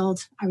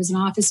field. I was an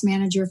office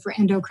manager for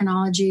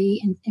endocrinology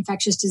and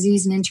infectious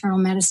disease and internal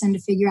medicine to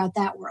figure out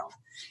that world.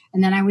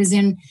 And then I was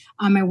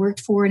I worked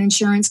for an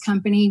insurance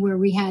company where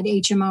we had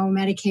HMO,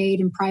 Medicaid,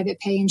 and private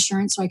pay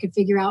insurance, so I could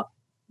figure out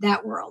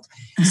that world.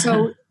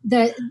 So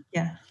the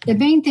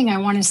main thing I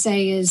want to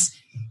say is,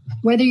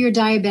 whether you're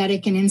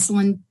diabetic and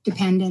insulin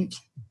dependent,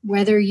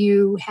 whether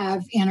you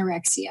have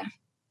anorexia,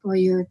 or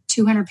you're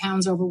 200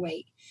 pounds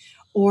overweight,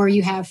 or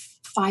you have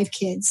 5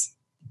 kids,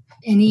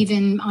 and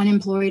even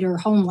unemployed or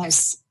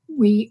homeless,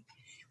 we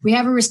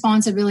have a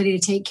responsibility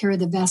to take care of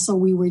the vessel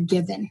we were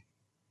given.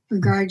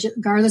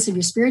 Regardless of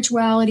your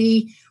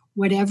spirituality,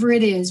 whatever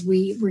it is,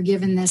 we're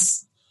given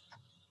this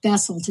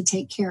vessel to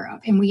take care of.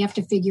 And we have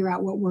to figure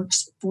out what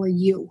works for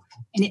you.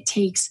 And it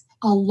takes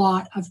a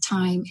lot of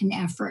time and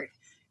effort,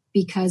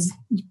 because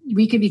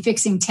we could be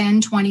fixing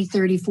 10, 20,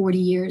 30, 40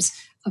 years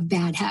of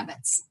bad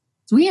habits.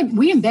 So we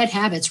embed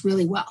habits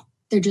really well.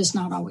 They're just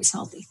not always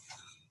healthy.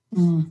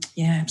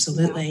 Yeah,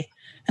 absolutely. Yeah.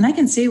 And I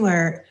can see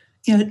where,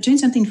 doing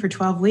something for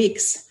 12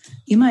 weeks,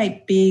 you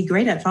might be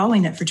great at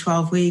following it for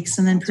 12 weeks.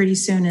 And then pretty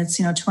soon it's,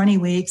 20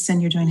 weeks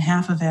and you're doing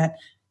half of it.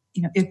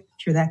 If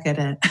you're that good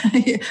at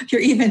it,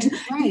 you're even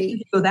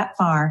you go that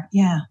far.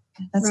 Yeah.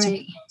 That's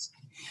right.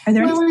 Are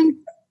there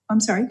I'm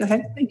sorry, go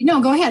ahead.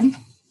 No, go ahead.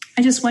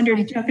 I just wondered,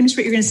 finish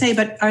what you're going to say,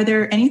 but are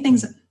there any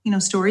things,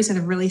 stories that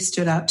have really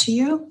stood out to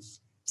you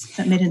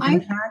that made an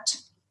impact?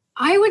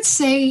 I would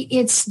say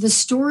it's the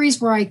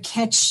stories where I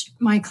catch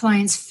my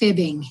clients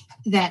fibbing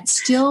that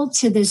still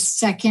to this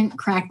second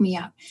crack me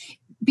up,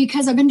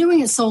 because I've been doing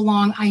it so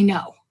long, I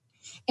know.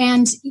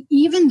 And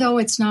even though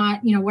it's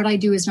not, what I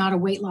do is not a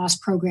weight loss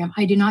program,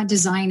 I do not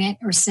design it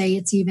or say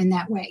it's even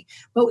that way.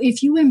 But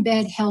if you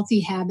embed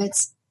healthy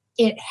habits,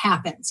 it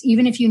happens.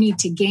 Even if you need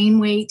to gain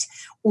weight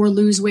or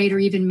lose weight or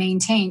even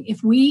maintain,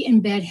 if we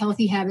embed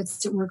healthy habits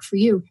that work for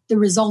you, the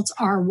results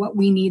are what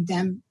we need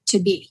them to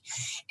be.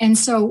 And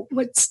so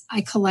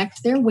I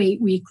collect their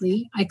weight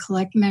weekly. I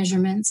collect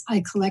measurements.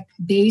 I collect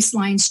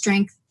baseline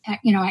strength,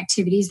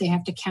 activities they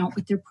have to count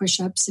with their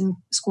push-ups and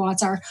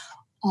squats are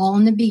all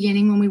in the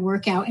beginning when we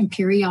work out, and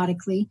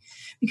periodically.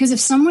 Because if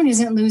someone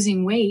isn't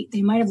losing weight,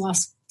 they might have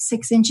lost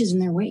 6 inches in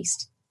their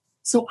waist.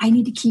 So I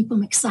need to keep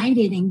them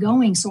excited and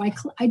going. So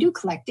I do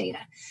collect data.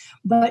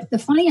 But the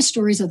funniest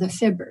stories are the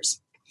fibbers.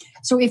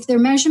 So if their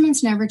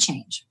measurements never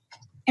change,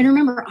 and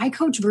remember, I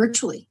coach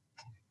virtually.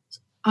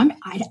 I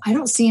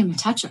don't see them and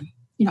touch them,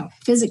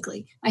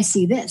 physically. I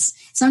see this.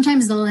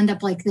 Sometimes they'll end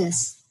up like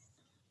this.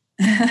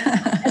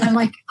 And I'm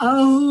like,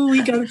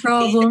 we got a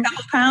problem. A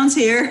couple pounds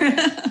here.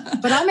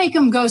 But I'll make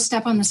them go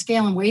step on the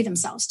scale and weigh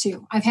themselves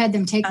too. I've had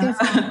them take their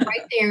phone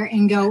right there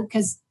and go,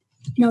 because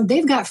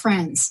they've got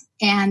friends.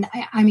 And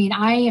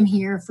I am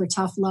here for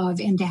tough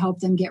love and to help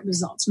them get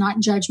results, not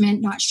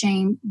judgment, not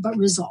shame, but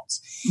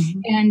results.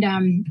 Mm-hmm.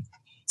 And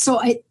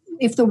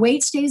if the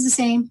weight stays the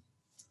same,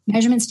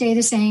 measurements stay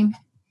the same,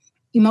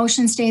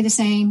 emotions stay the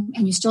same,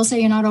 and you still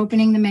say you're not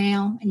opening the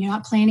mail and you're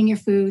not planning your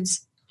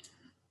foods,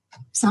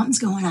 something's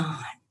going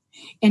on.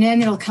 And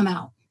then it'll come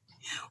out.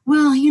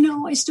 Well,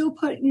 I still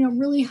put,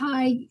 really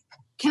high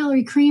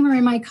calorie creamer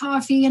in my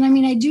coffee. And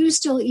I do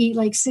still eat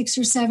like 6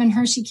 or 7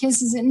 Hershey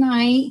Kisses at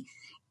night,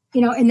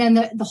 and then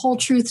the whole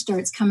truth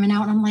starts coming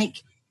out. And I'm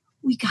like,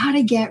 we got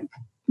to get,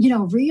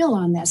 real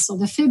on this. So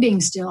the fibbing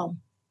still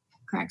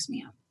cracks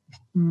me up.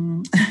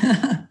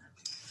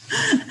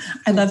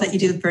 I love that you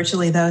do it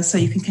virtually though, so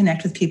you can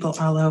connect with people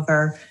all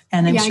over.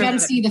 And I'm sure I got to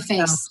see the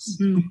face.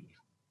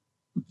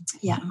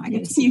 Yeah.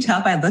 Can you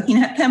tell by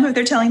looking at them if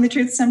they're telling the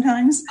truth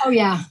sometimes? Oh,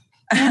 yeah.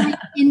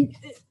 And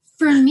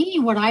for me,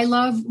 what I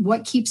love,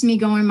 what keeps me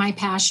going, my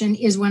passion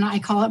is when I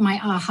call it my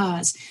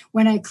ahas.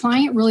 When a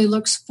client really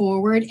looks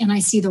forward and I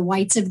see the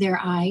whites of their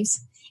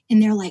eyes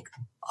and they're like,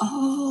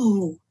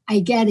 oh, I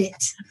get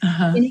it.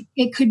 And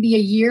it could be a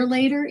year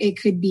later. It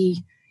could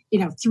be,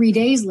 3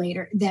 days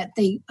later that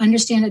they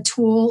understand a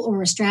tool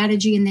or a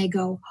strategy and they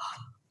go,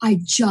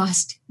 I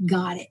just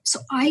got it. So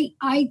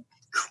I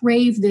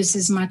crave this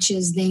as much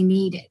as they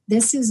need it.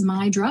 This is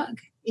my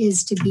drug,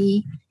 is to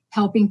be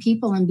helping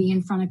people and be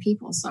in front of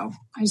people. So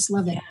I just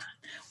love it. Yeah.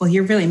 Well,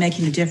 you're really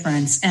making a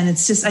difference. And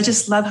I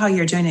just love how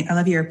you're doing it. I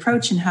love your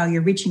approach and how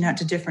you're reaching out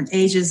to different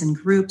ages and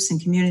groups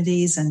and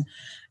communities and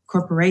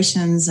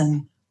corporations.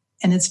 And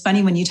it's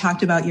funny when you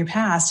talked about your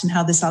past and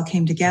how this all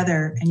came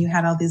together and you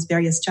had all these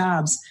various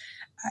jobs.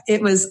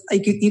 It was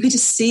like you could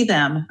just see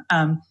them.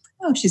 Oh,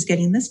 she's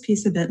getting this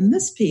piece of it and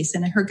this piece.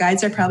 And her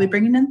guides are probably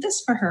bringing in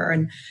this for her.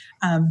 And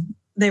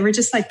they were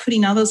just like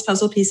putting all those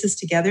puzzle pieces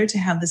together to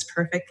have this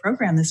perfect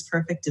program, this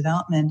perfect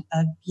development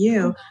of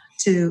you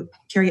to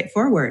carry it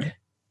forward.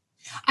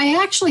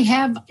 I actually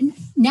have,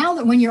 now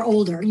that when you're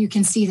older, you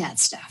can see that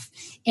stuff.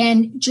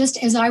 And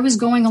just as I was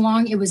going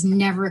along, it was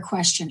never a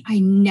question. I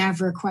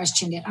never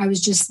questioned it. I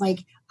was just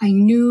like, I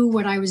knew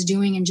what I was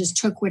doing and just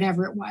took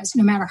whatever it was,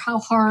 no matter how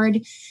hard,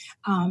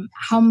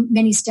 how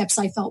many steps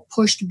I felt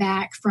pushed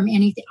back from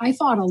anything. I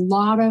fought a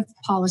lot of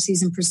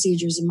policies and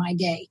procedures in my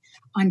day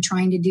on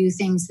trying to do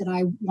things that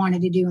I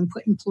wanted to do and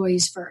put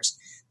employees first.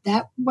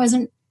 That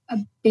wasn't a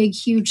big,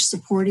 huge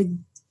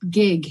supported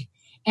gig.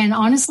 And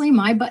honestly,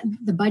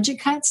 the budget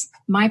cuts,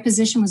 my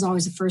position was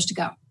always the first to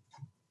go.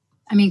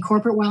 I mean,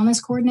 corporate wellness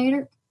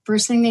coordinator,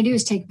 first thing they do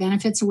is take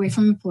benefits away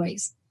from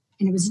employees.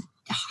 And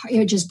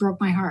it just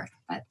broke my heart.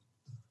 But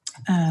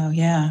oh,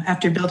 yeah.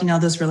 After building all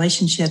those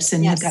relationships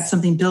and you've got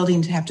something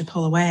building to have to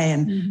pull away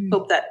and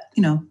hope that,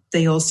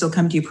 they will still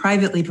come to you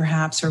privately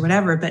perhaps or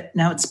whatever, but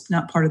now it's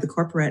not part of the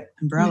corporate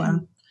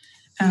umbrella.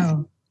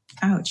 Oh,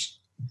 ouch.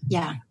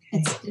 Yeah.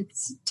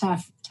 It's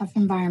tough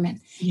environment.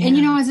 Yeah.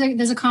 And,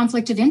 there's a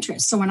conflict of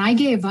interest. So when I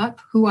gave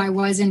up who I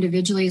was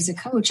individually as a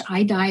coach,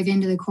 I dive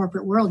into the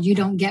corporate world. You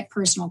don't get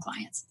personal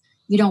clients.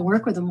 You don't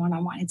work with them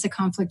one-on-one. It's a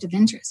conflict of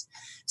interest.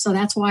 So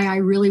that's why I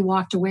really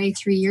walked away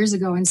 3 years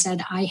ago and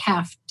said, I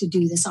have to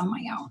do this on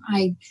my own.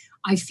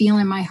 I feel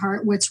in my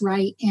heart what's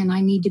right, and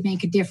I need to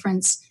make a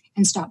difference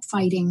and stop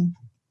fighting,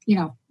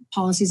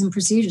 policies and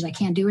procedures. I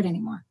can't do it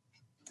anymore.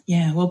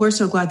 Yeah, well, we're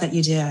so glad that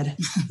you did.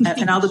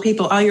 And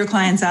all your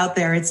clients out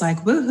there, it's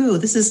like, woohoo,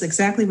 this is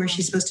exactly where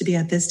she's supposed to be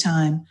at this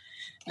time.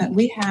 But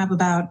we have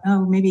about,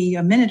 maybe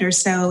a minute or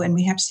so, and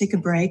we have to take a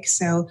break.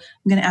 So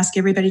I'm going to ask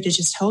everybody to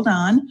just hold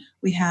on.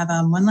 We have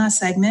one last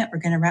segment. We're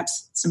going to wrap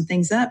some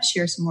things up,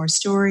 share some more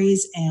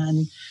stories.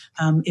 And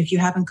if you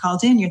haven't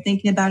called in, you're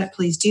thinking about it,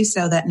 please do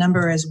so. That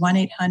number is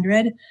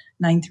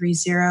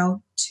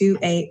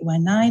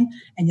 1-800-930-2819,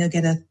 and you'll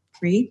get a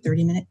free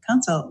 30-minute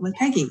consult with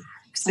Peggy.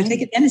 So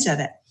take advantage of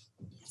it.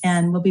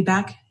 And we'll be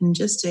back in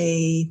just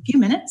a few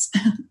minutes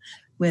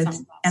with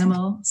awesome.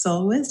 Animal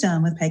Soul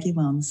Wisdom with Peggy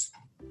Willms.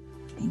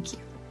 Thank you.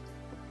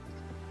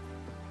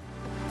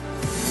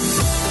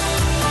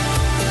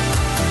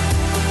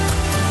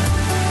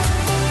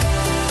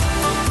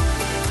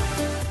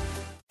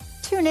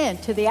 Tune in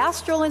to the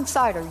Astral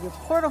Insider, your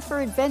portal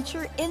for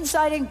adventure,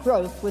 insight, and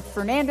growth with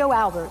Fernando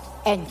Albert.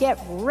 And get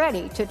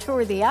ready to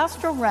tour the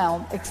astral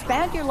realm,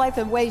 expand your life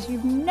in ways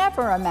you've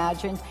never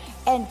imagined,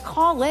 and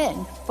call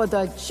in for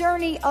the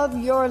journey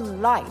of your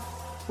life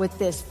with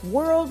this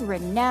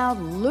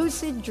world-renowned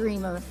lucid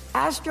dreamer,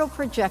 astral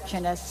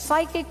projectionist,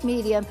 psychic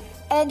medium,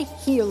 and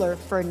healer,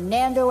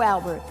 Fernando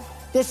Albert.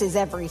 This is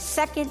every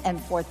second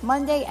and fourth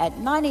Monday at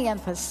 9 a.m.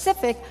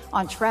 Pacific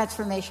on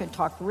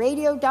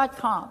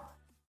TransformationTalkRadio.com.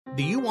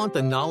 Do you want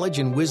the knowledge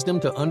and wisdom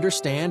to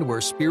understand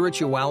where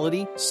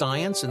spirituality,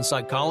 science, and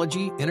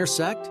psychology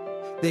intersect?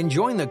 Then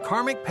join the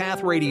Karmic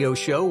Path Radio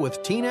Show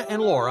with Tina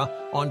and Laura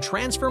on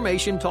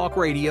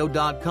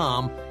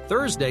TransformationTalkRadio.com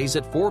Thursdays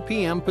at 4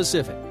 p.m.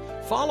 Pacific.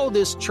 Follow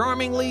this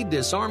charmingly,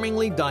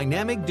 disarmingly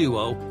dynamic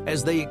duo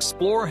as they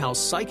explore how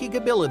psychic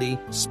ability,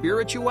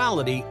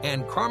 spirituality,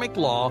 and karmic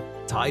law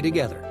tie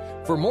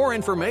together. For more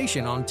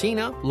information on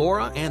Tina,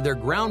 Laura, and their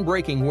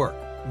groundbreaking work,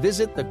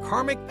 visit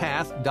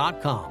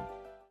thekarmicpath.com.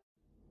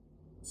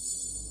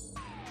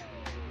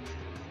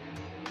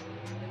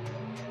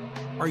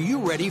 Are you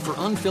ready for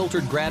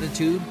unfiltered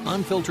gratitude,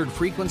 unfiltered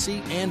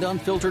frequency, and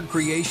unfiltered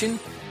creation?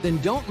 Then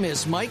don't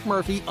miss Mike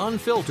Murphy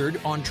Unfiltered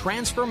on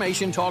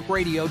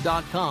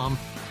TransformationTalkRadio.com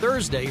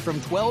Thursday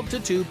from 12 to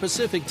 2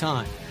 Pacific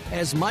Time,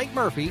 as Mike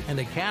Murphy and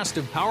a cast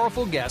of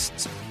powerful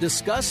guests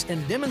discuss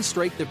and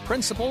demonstrate the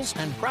principles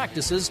and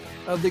practices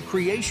of the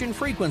creation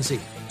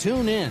frequency.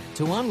 Tune in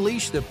to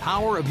unleash the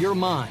power of your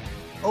mind.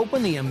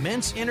 Open the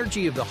immense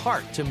energy of the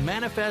heart to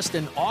manifest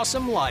an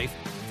awesome life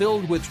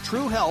filled with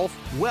true health,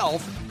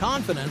 wealth,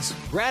 confidence,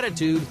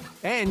 gratitude,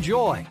 and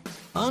joy.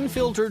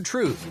 unfiltered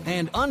truth,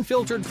 and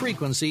unfiltered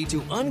frequency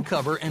to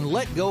uncover and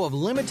let go of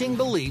limiting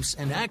beliefs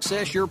and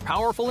access your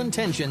powerful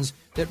intentions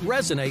that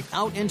resonate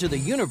out into the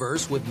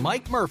universe with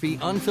Mike Murphy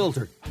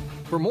Unfiltered.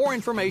 For more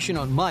information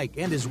on Mike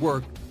and his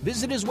work,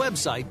 visit his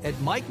website at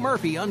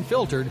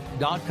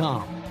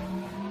MikeMurphyUnfiltered.com.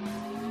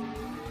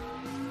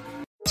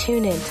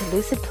 Tune in to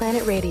Lucid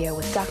Planet Radio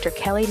with Dr.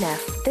 Kelly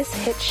Neff. This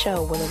hit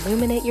show will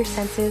illuminate your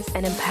senses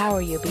and empower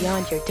you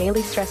beyond your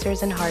daily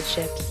stressors and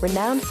hardships.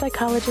 Renowned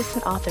psychologist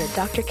and author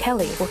Dr.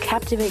 Kelly will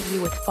captivate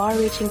you with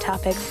far-reaching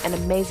topics and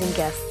amazing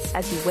guests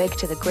as you wake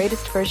to the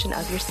greatest version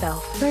of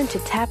yourself. Learn to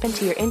tap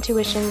into your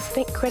intuitions,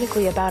 think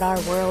critically about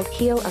our world,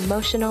 heal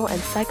emotional and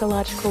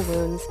psychological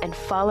wounds, and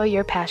follow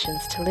your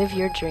passions to live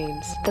your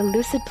dreams. The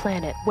Lucid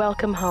Planet.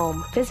 Welcome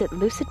home. Visit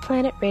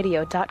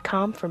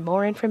lucidplanetradio.com for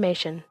more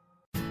information.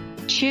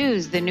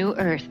 Choose the new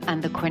earth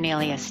on the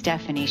Cornelia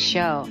Stephanie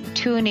Show.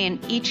 Tune in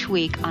each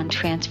week on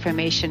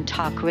Transformation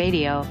Talk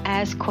Radio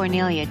as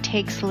Cornelia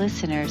takes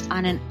listeners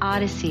on an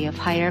odyssey of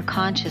higher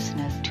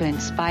consciousness to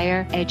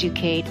inspire,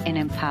 educate, and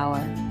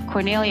empower.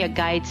 Cornelia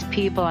guides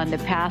people on the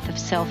path of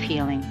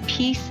self-healing,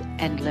 peace,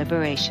 and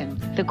liberation.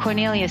 The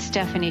Cornelia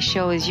Stephanie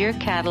Show is your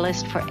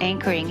catalyst for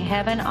anchoring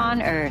heaven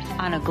on earth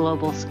on a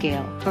global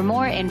scale. For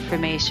more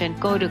information,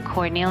 go to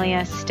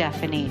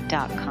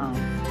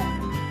CorneliaStephanie.com.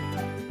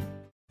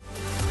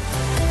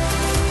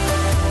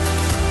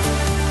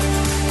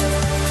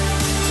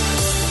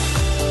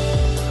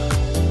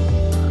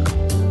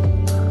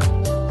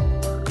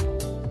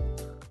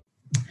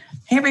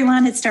 Hey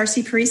everyone, it's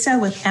Darcy Pariso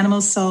with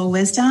Animal Soul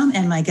Wisdom,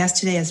 and my guest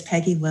today is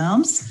Peggy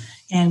Willms,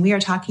 and we are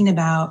talking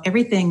about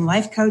everything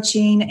life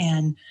coaching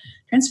and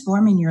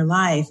transforming your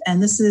life.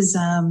 And this is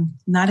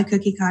not a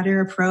cookie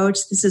cutter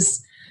approach. This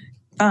is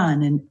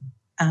fun and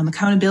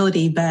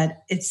accountability,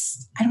 but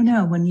it's, I don't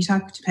know, when you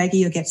talk to Peggy,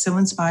 you'll get so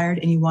inspired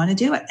and you want to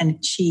do it.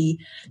 And she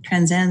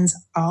transcends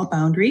all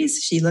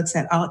boundaries. She looks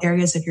at all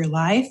areas of your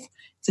life.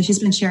 So she's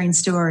been sharing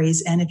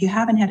stories. And if you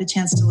haven't had a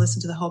chance to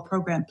listen to the whole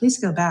program, please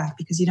go back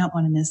because you don't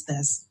want to miss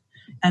this.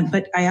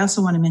 But I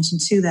also want to mention,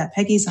 too, that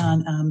Peggy's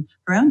on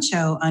her own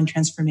show on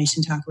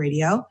Transformation Talk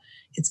Radio.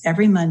 It's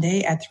every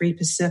Monday at 3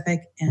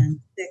 Pacific and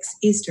 6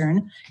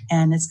 Eastern.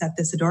 And it's got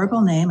this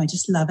adorable name. I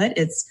just love it.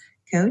 It's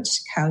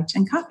Coach, Couch,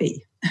 and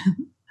Coffee.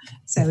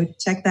 So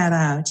check that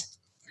out.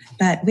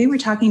 But we were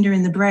talking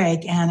during the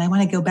break, and I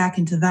want to go back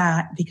into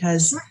that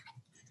because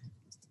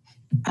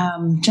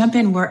jump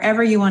in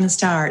wherever you want to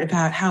start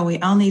about how we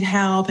all need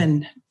help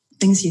and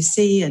things you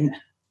see. And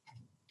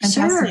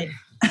sure.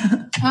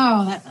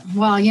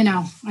 Well, you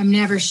know, I'm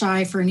never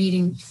shy for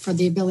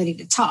the ability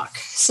to talk.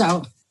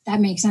 So that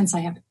makes sense.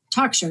 I have a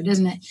talk show,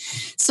 doesn't it?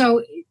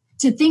 So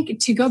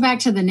to go back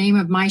to the name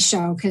of my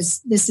show,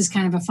 because this is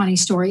kind of a funny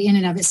story in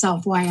and of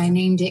itself, why I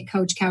named it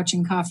Coach, Couch,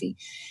 and Coffee.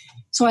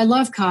 So I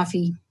love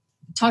coffee.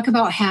 Talk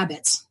about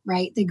habits,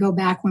 right? They go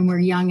back when we're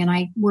young, and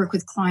I work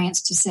with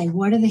clients to say,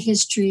 what are the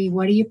history?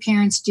 What do your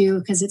parents do?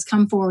 Because it's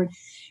come forward.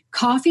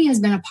 Coffee has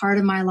been a part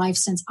of my life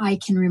since I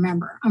can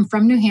remember. I'm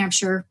from New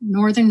Hampshire,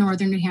 northern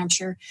New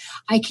Hampshire.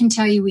 I can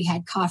tell you we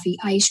had coffee,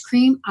 ice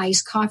cream,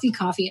 iced coffee,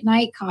 coffee at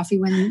night, coffee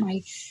when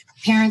my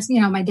parents, you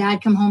know, my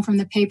dad come home from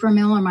the paper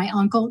mill or my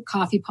uncle,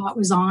 coffee pot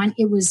was on.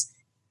 It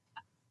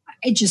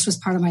just was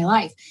part of my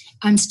life.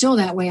 I'm still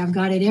that way. I've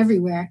got it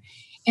everywhere.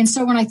 And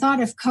so when I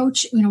thought of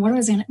coach, you know, what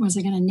was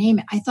I going to name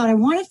it? I thought I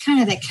wanted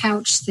kind of that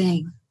couch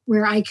thing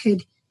where I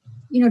could,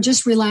 you know,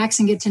 just relax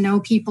and get to know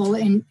people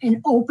and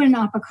open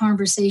up a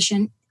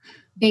conversation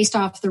based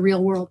off the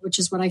real world, which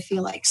is what I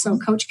feel like. So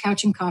Coach,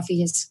 Couch, and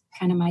Coffee is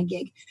kind of my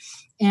gig.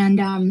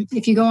 And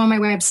if you go on my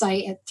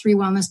website at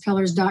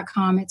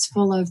 3wellnesspillars.com, it's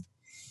full of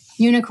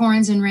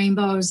unicorns and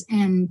rainbows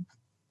and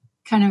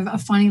kind of a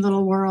funny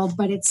little world.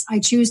 But I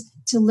choose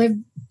to live,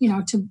 you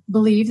know, to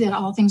believe that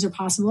all things are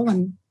possible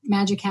and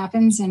magic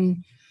happens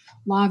and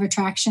law of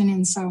attraction.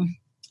 And so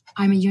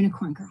I'm a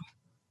unicorn girl.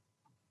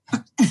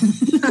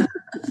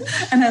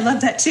 And I love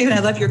that too. And I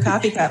love your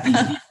coffee cup.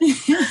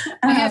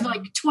 I have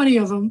like 20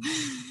 of them.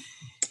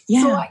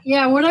 Yeah. So,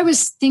 yeah. What I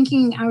was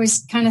thinking, I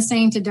was kind of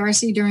saying to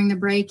Darcy during the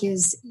break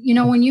is, you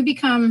know, when you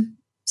become,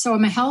 so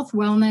I'm a health,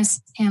 wellness,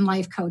 and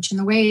life coach. And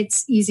the way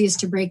it's easiest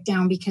to break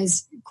down,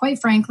 because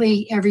quite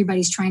frankly,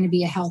 everybody's trying to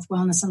be a health,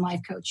 wellness, and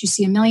life coach. You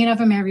see a million of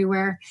them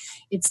everywhere.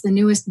 It's the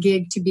newest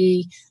gig to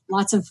be.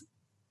 Lots of,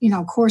 you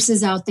know,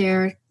 courses out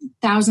there,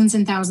 thousands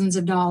and thousands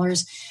of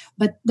dollars.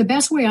 But the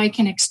best way I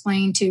can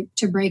explain to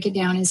break it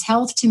down is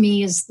health to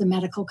me is the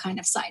medical kind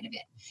of side of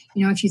it.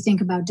 You know, if you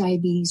think about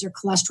diabetes or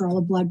cholesterol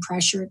or blood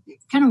pressure,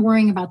 kind of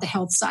worrying about the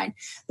health side.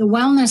 The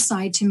wellness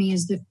side to me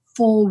is the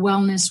full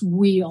wellness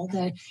wheel,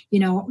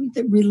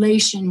 the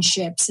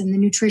relationships and the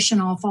nutrition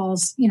all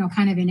falls, you know,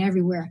 kind of in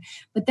everywhere.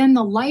 But then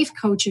the life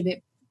coach of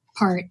it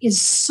part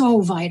is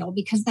so vital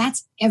because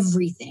that's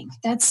everything.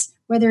 That's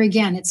whether,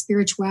 again, it's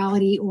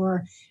spirituality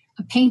or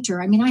a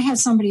painter. I mean, I have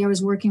somebody I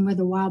was working with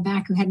a while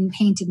back who hadn't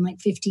painted in like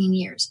 15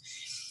 years.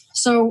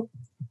 So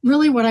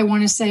really what I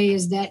want to say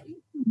is that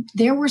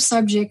there were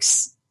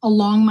subjects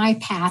along my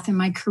path in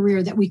my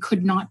career that we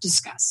could not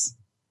discuss.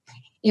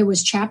 It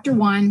was chapter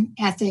 1,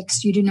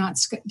 ethics. You do not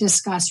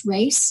discuss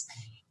race,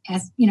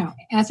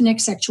 ethnic,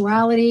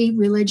 sexuality,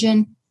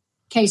 religion,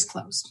 case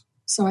closed.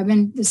 So I've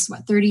been,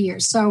 30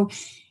 years. So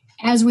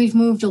as we've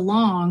moved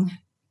along,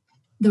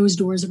 those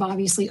doors have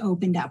obviously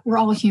opened up. We're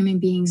all human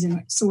beings.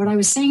 And so what I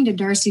was saying to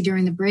Darcy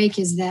during the break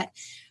is that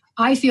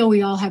I feel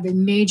we all have a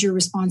major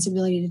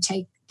responsibility to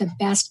take the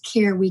best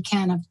care we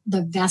can of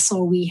the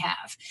vessel we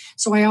have.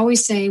 So I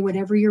always say,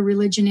 whatever your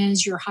religion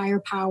is, your higher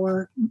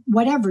power,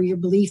 whatever your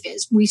belief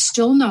is, we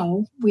still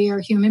know we are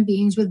human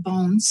beings with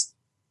bones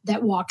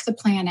that walk the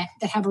planet,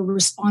 that have a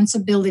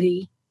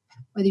responsibility,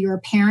 whether you're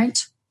a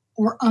parent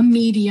or a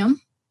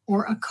medium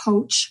or a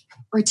coach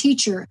or a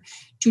teacher,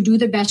 to do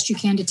the best you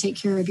can to take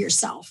care of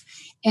yourself.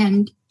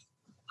 And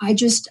I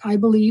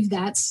believe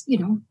that's,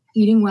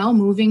 eating well,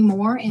 moving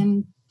more,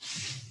 and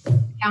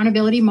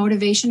accountability,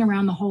 motivation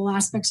around the whole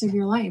aspects of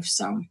your life.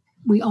 So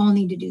we all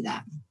need to do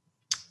that.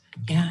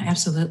 Yeah,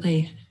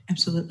 absolutely.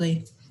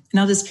 Absolutely. And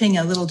I'll just ping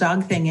a little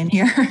dog thing in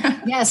here.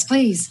 Yes,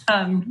 please.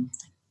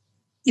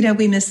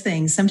 We miss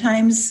things.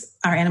 Sometimes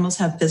our animals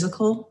have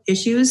physical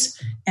issues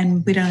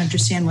and we don't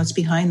understand what's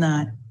behind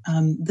that.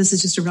 This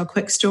is just a real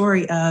quick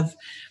story of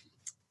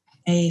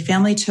a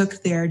family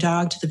took their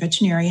dog to the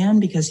veterinarian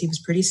because he was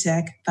pretty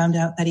sick, found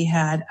out that he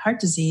had heart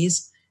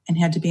disease and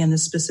had to be on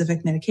this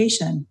specific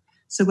medication.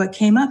 So what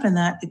came up in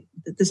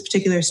this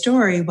particular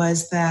story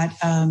was that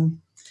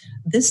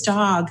this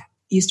dog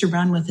used to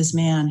run with his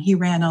man. He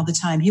ran all the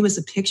time. He was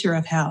a picture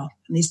of health.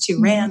 And these two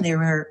ran. They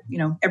were,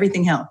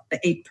 everything health. They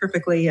ate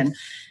perfectly. And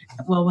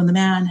well, when the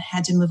man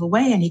had to move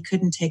away and he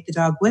couldn't take the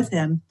dog with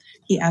him,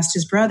 he asked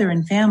his brother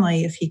and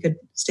family if he could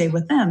stay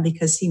with them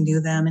because he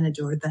knew them and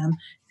adored them.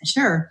 And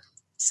sure.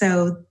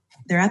 So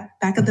they're at the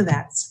back of the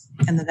vets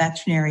and the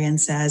veterinarian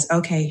says,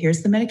 okay,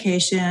 here's the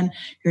medication.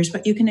 Here's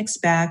what you can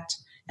expect.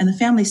 And the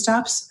family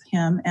stops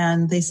him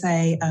and they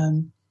say,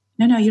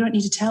 no, you don't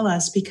need to tell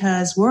us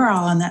because we're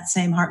all on that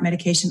same heart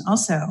medication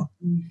also.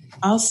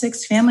 All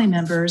 6 family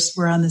members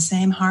were on the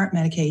same heart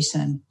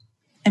medication.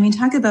 I mean,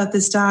 talk about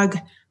this dog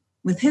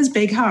with his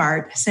big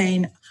heart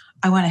saying,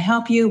 I want to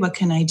help you. What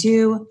can I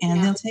do?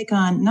 And they'll take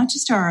on not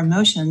just our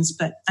emotions,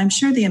 but I'm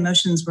sure the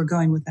emotions were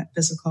going with that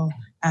physical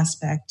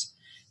aspect.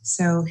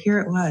 So here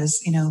it was,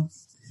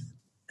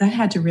 that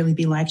had to really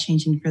be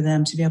life-changing for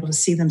them to be able to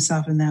see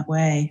themselves in that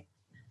way.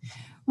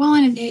 Well,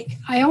 and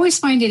I always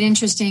find it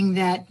interesting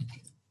that,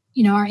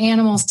 our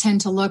animals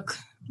tend to look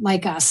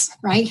like us,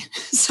 right?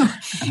 So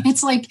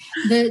it's like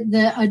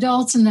the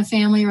adults in the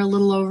family are a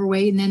little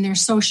overweight and then they're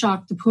so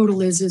shocked the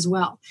poodle is as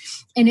well.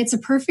 And it's a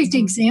perfect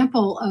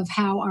example of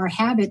how our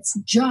habits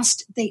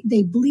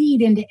they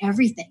bleed into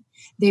everything.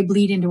 They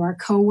bleed into our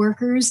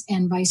coworkers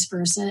and vice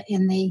versa.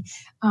 And they,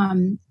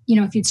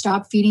 if you'd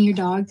stop feeding your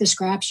dog the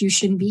scraps you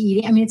shouldn't be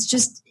eating. I mean, it's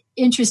just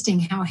interesting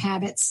how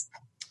habits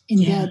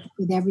embed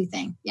with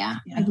everything. Yeah,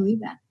 I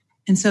believe that.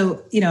 And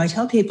so, I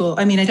tell people,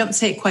 I don't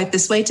say it quite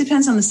this way. It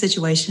depends on the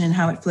situation and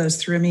how it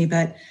flows through me.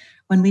 But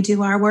when we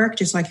do our work,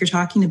 just like you're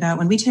talking about,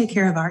 when we take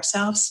care of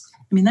ourselves,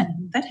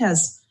 that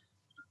has,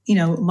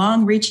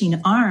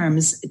 long-reaching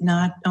arms,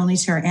 not only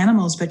to our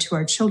animals, but to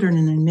our children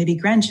and then maybe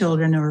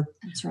grandchildren or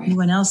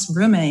anyone else,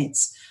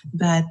 roommates.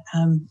 But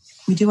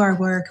we do our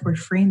work, we're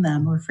freeing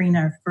them. We're freeing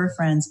our fur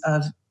friends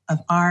of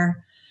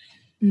our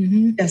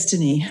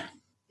destiny.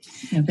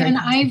 And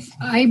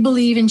I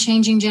believe in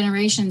changing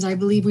generations. I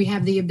believe we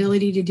have the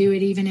ability to do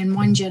it even in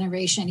one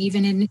generation,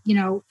 even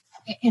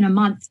in a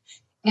month.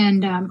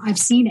 And I've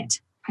seen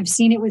it. I've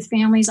seen it with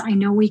families. I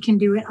know we can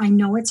do it. I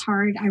know it's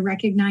hard. I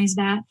recognize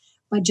that.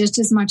 But just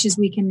as much as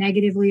we can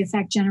negatively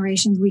affect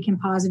generations, we can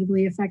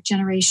positively affect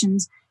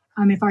generations.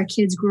 If our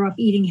kids grow up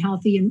eating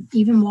healthy and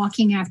even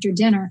walking after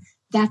dinner,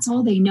 that's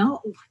all they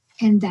know.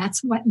 And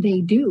that's what they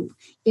do.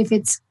 If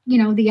it's,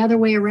 the other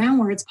way around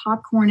where it's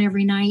popcorn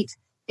every night,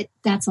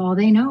 that's all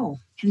they know.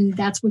 And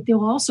that's what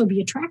they'll also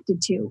be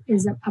attracted to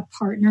is a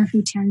partner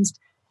who tends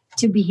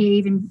to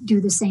behave and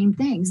do the same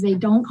things. They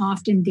don't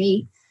often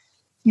date,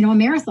 a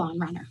marathon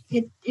runner.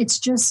 It's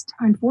just,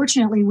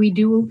 unfortunately, we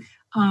do,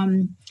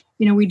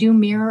 we do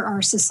mirror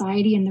our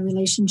society and the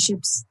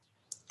relationships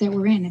that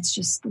we're in. It's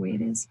just the way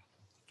it is.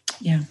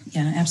 Yeah,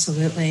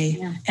 absolutely.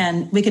 Yeah.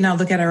 And we can all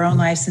look at our own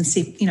lives and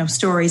see,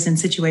 stories and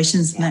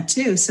situations in that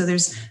too. So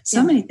there's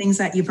so many things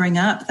that you bring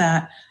up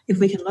that if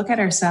we can look at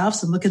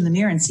ourselves and look in the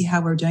mirror and see how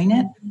we're doing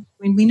it,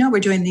 we know we're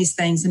doing these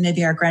things and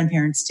maybe our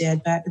grandparents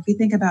did, but if we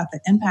think about the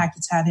impact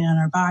it's having on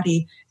our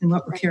body and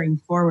what we're carrying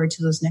forward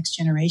to those next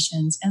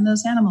generations and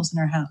those animals in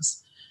our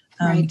house.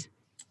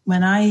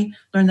 When I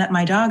learned that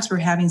my dogs were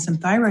having some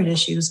thyroid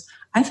issues,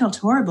 I felt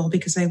horrible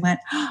because I went,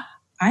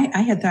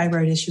 I had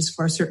thyroid issues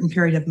for a certain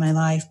period of my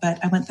life,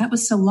 but I went, that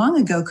was so long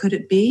ago. Could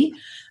it be?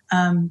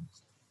 And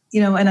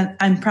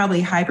I'm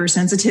probably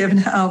hypersensitive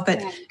now,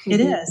 but it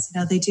is.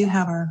 They do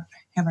have our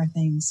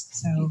things.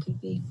 So,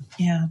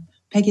 yeah.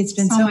 Peggy, it's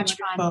been so much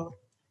wonderful. Fun.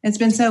 It's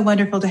been so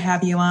wonderful to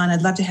have you on.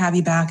 I'd love to have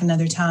you back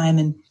another time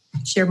and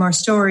share more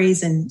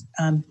stories and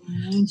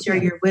share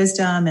your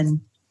wisdom. And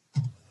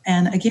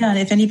And again,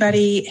 if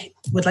anybody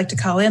would like to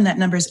call in, that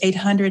number is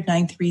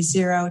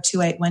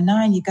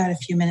 800-930-2819. You've got a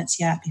few minutes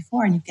yet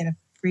before, and you get a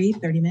free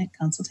 30-minute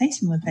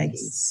consultation with Peggy.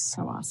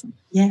 So awesome.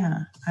 Yeah,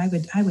 I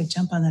would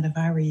jump on that if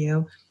I were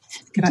you.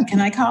 Can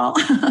I call?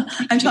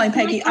 I'm telling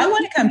Peggy, I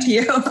want to come to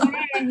you.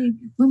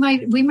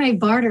 We might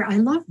barter. I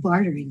love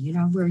bartering,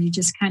 where you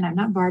just kind of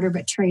not barter,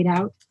 but trade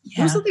out.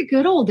 Yeah. Those are the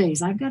good old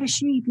days. I've got a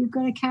sheep. You've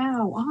got a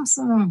cow.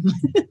 Awesome.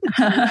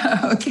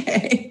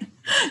 Okay.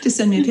 Just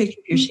send me a picture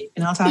of your sheep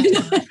and I'll talk to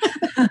them.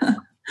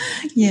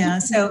 Yeah.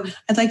 So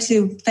I'd like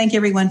to thank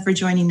everyone for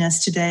joining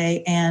us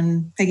today.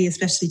 And Peggy,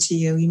 especially to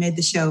you. You made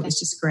the show. It was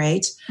just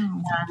great.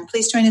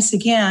 Please join us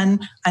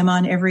again. I'm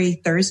on every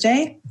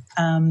Thursday.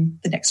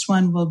 The next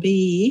one will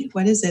be,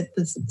 what is it?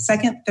 The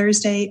second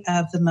Thursday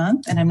of the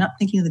month. And I'm not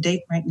thinking of the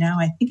date right now.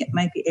 I think it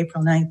might be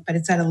April 9th, but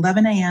it's at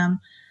 11 a.m.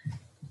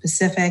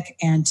 Pacific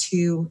and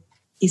 2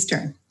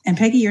 Eastern. And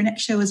Peggy, your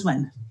next show is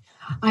when?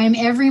 I am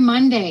every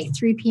Monday,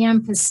 3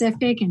 p.m.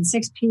 Pacific and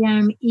 6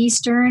 p.m.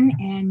 Eastern.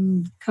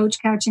 And Coach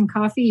Couch and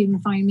Coffee, you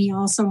can find me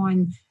also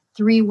on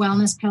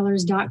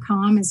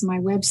 3wellnesspillars.com is my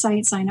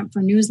website. Sign up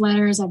for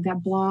newsletters. I've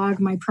got blog,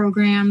 my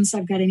programs.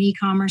 I've got an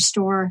e-commerce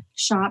store.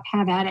 Shop,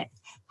 have at it.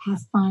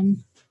 Have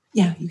fun.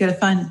 Yeah, you've got a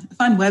fun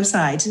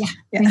website.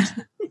 Yeah.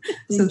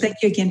 So thank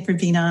you again for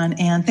being on.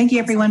 And thank you,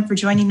 everyone, for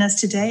joining us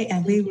today.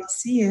 And we will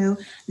see you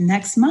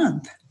next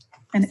month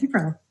in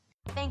April.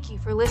 Thank you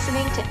for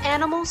listening to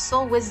Animal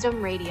Soul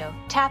Wisdom Radio,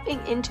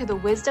 tapping into the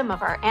wisdom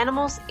of our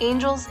animals,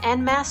 angels,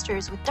 and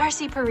masters with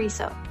Darcy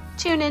Pariso.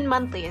 Tune in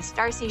monthly as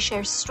Darcy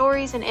shares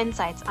stories and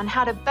insights on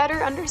how to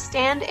better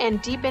understand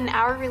and deepen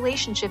our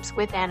relationships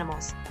with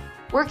animals.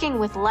 Working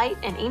with light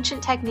and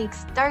ancient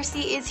techniques,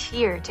 Darcy is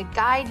here to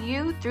guide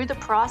you through the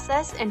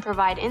process and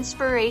provide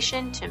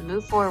inspiration to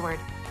move forward.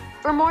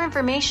 For more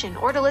information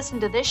or to listen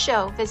to this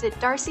show, visit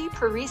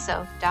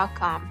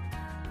darcypariso.com.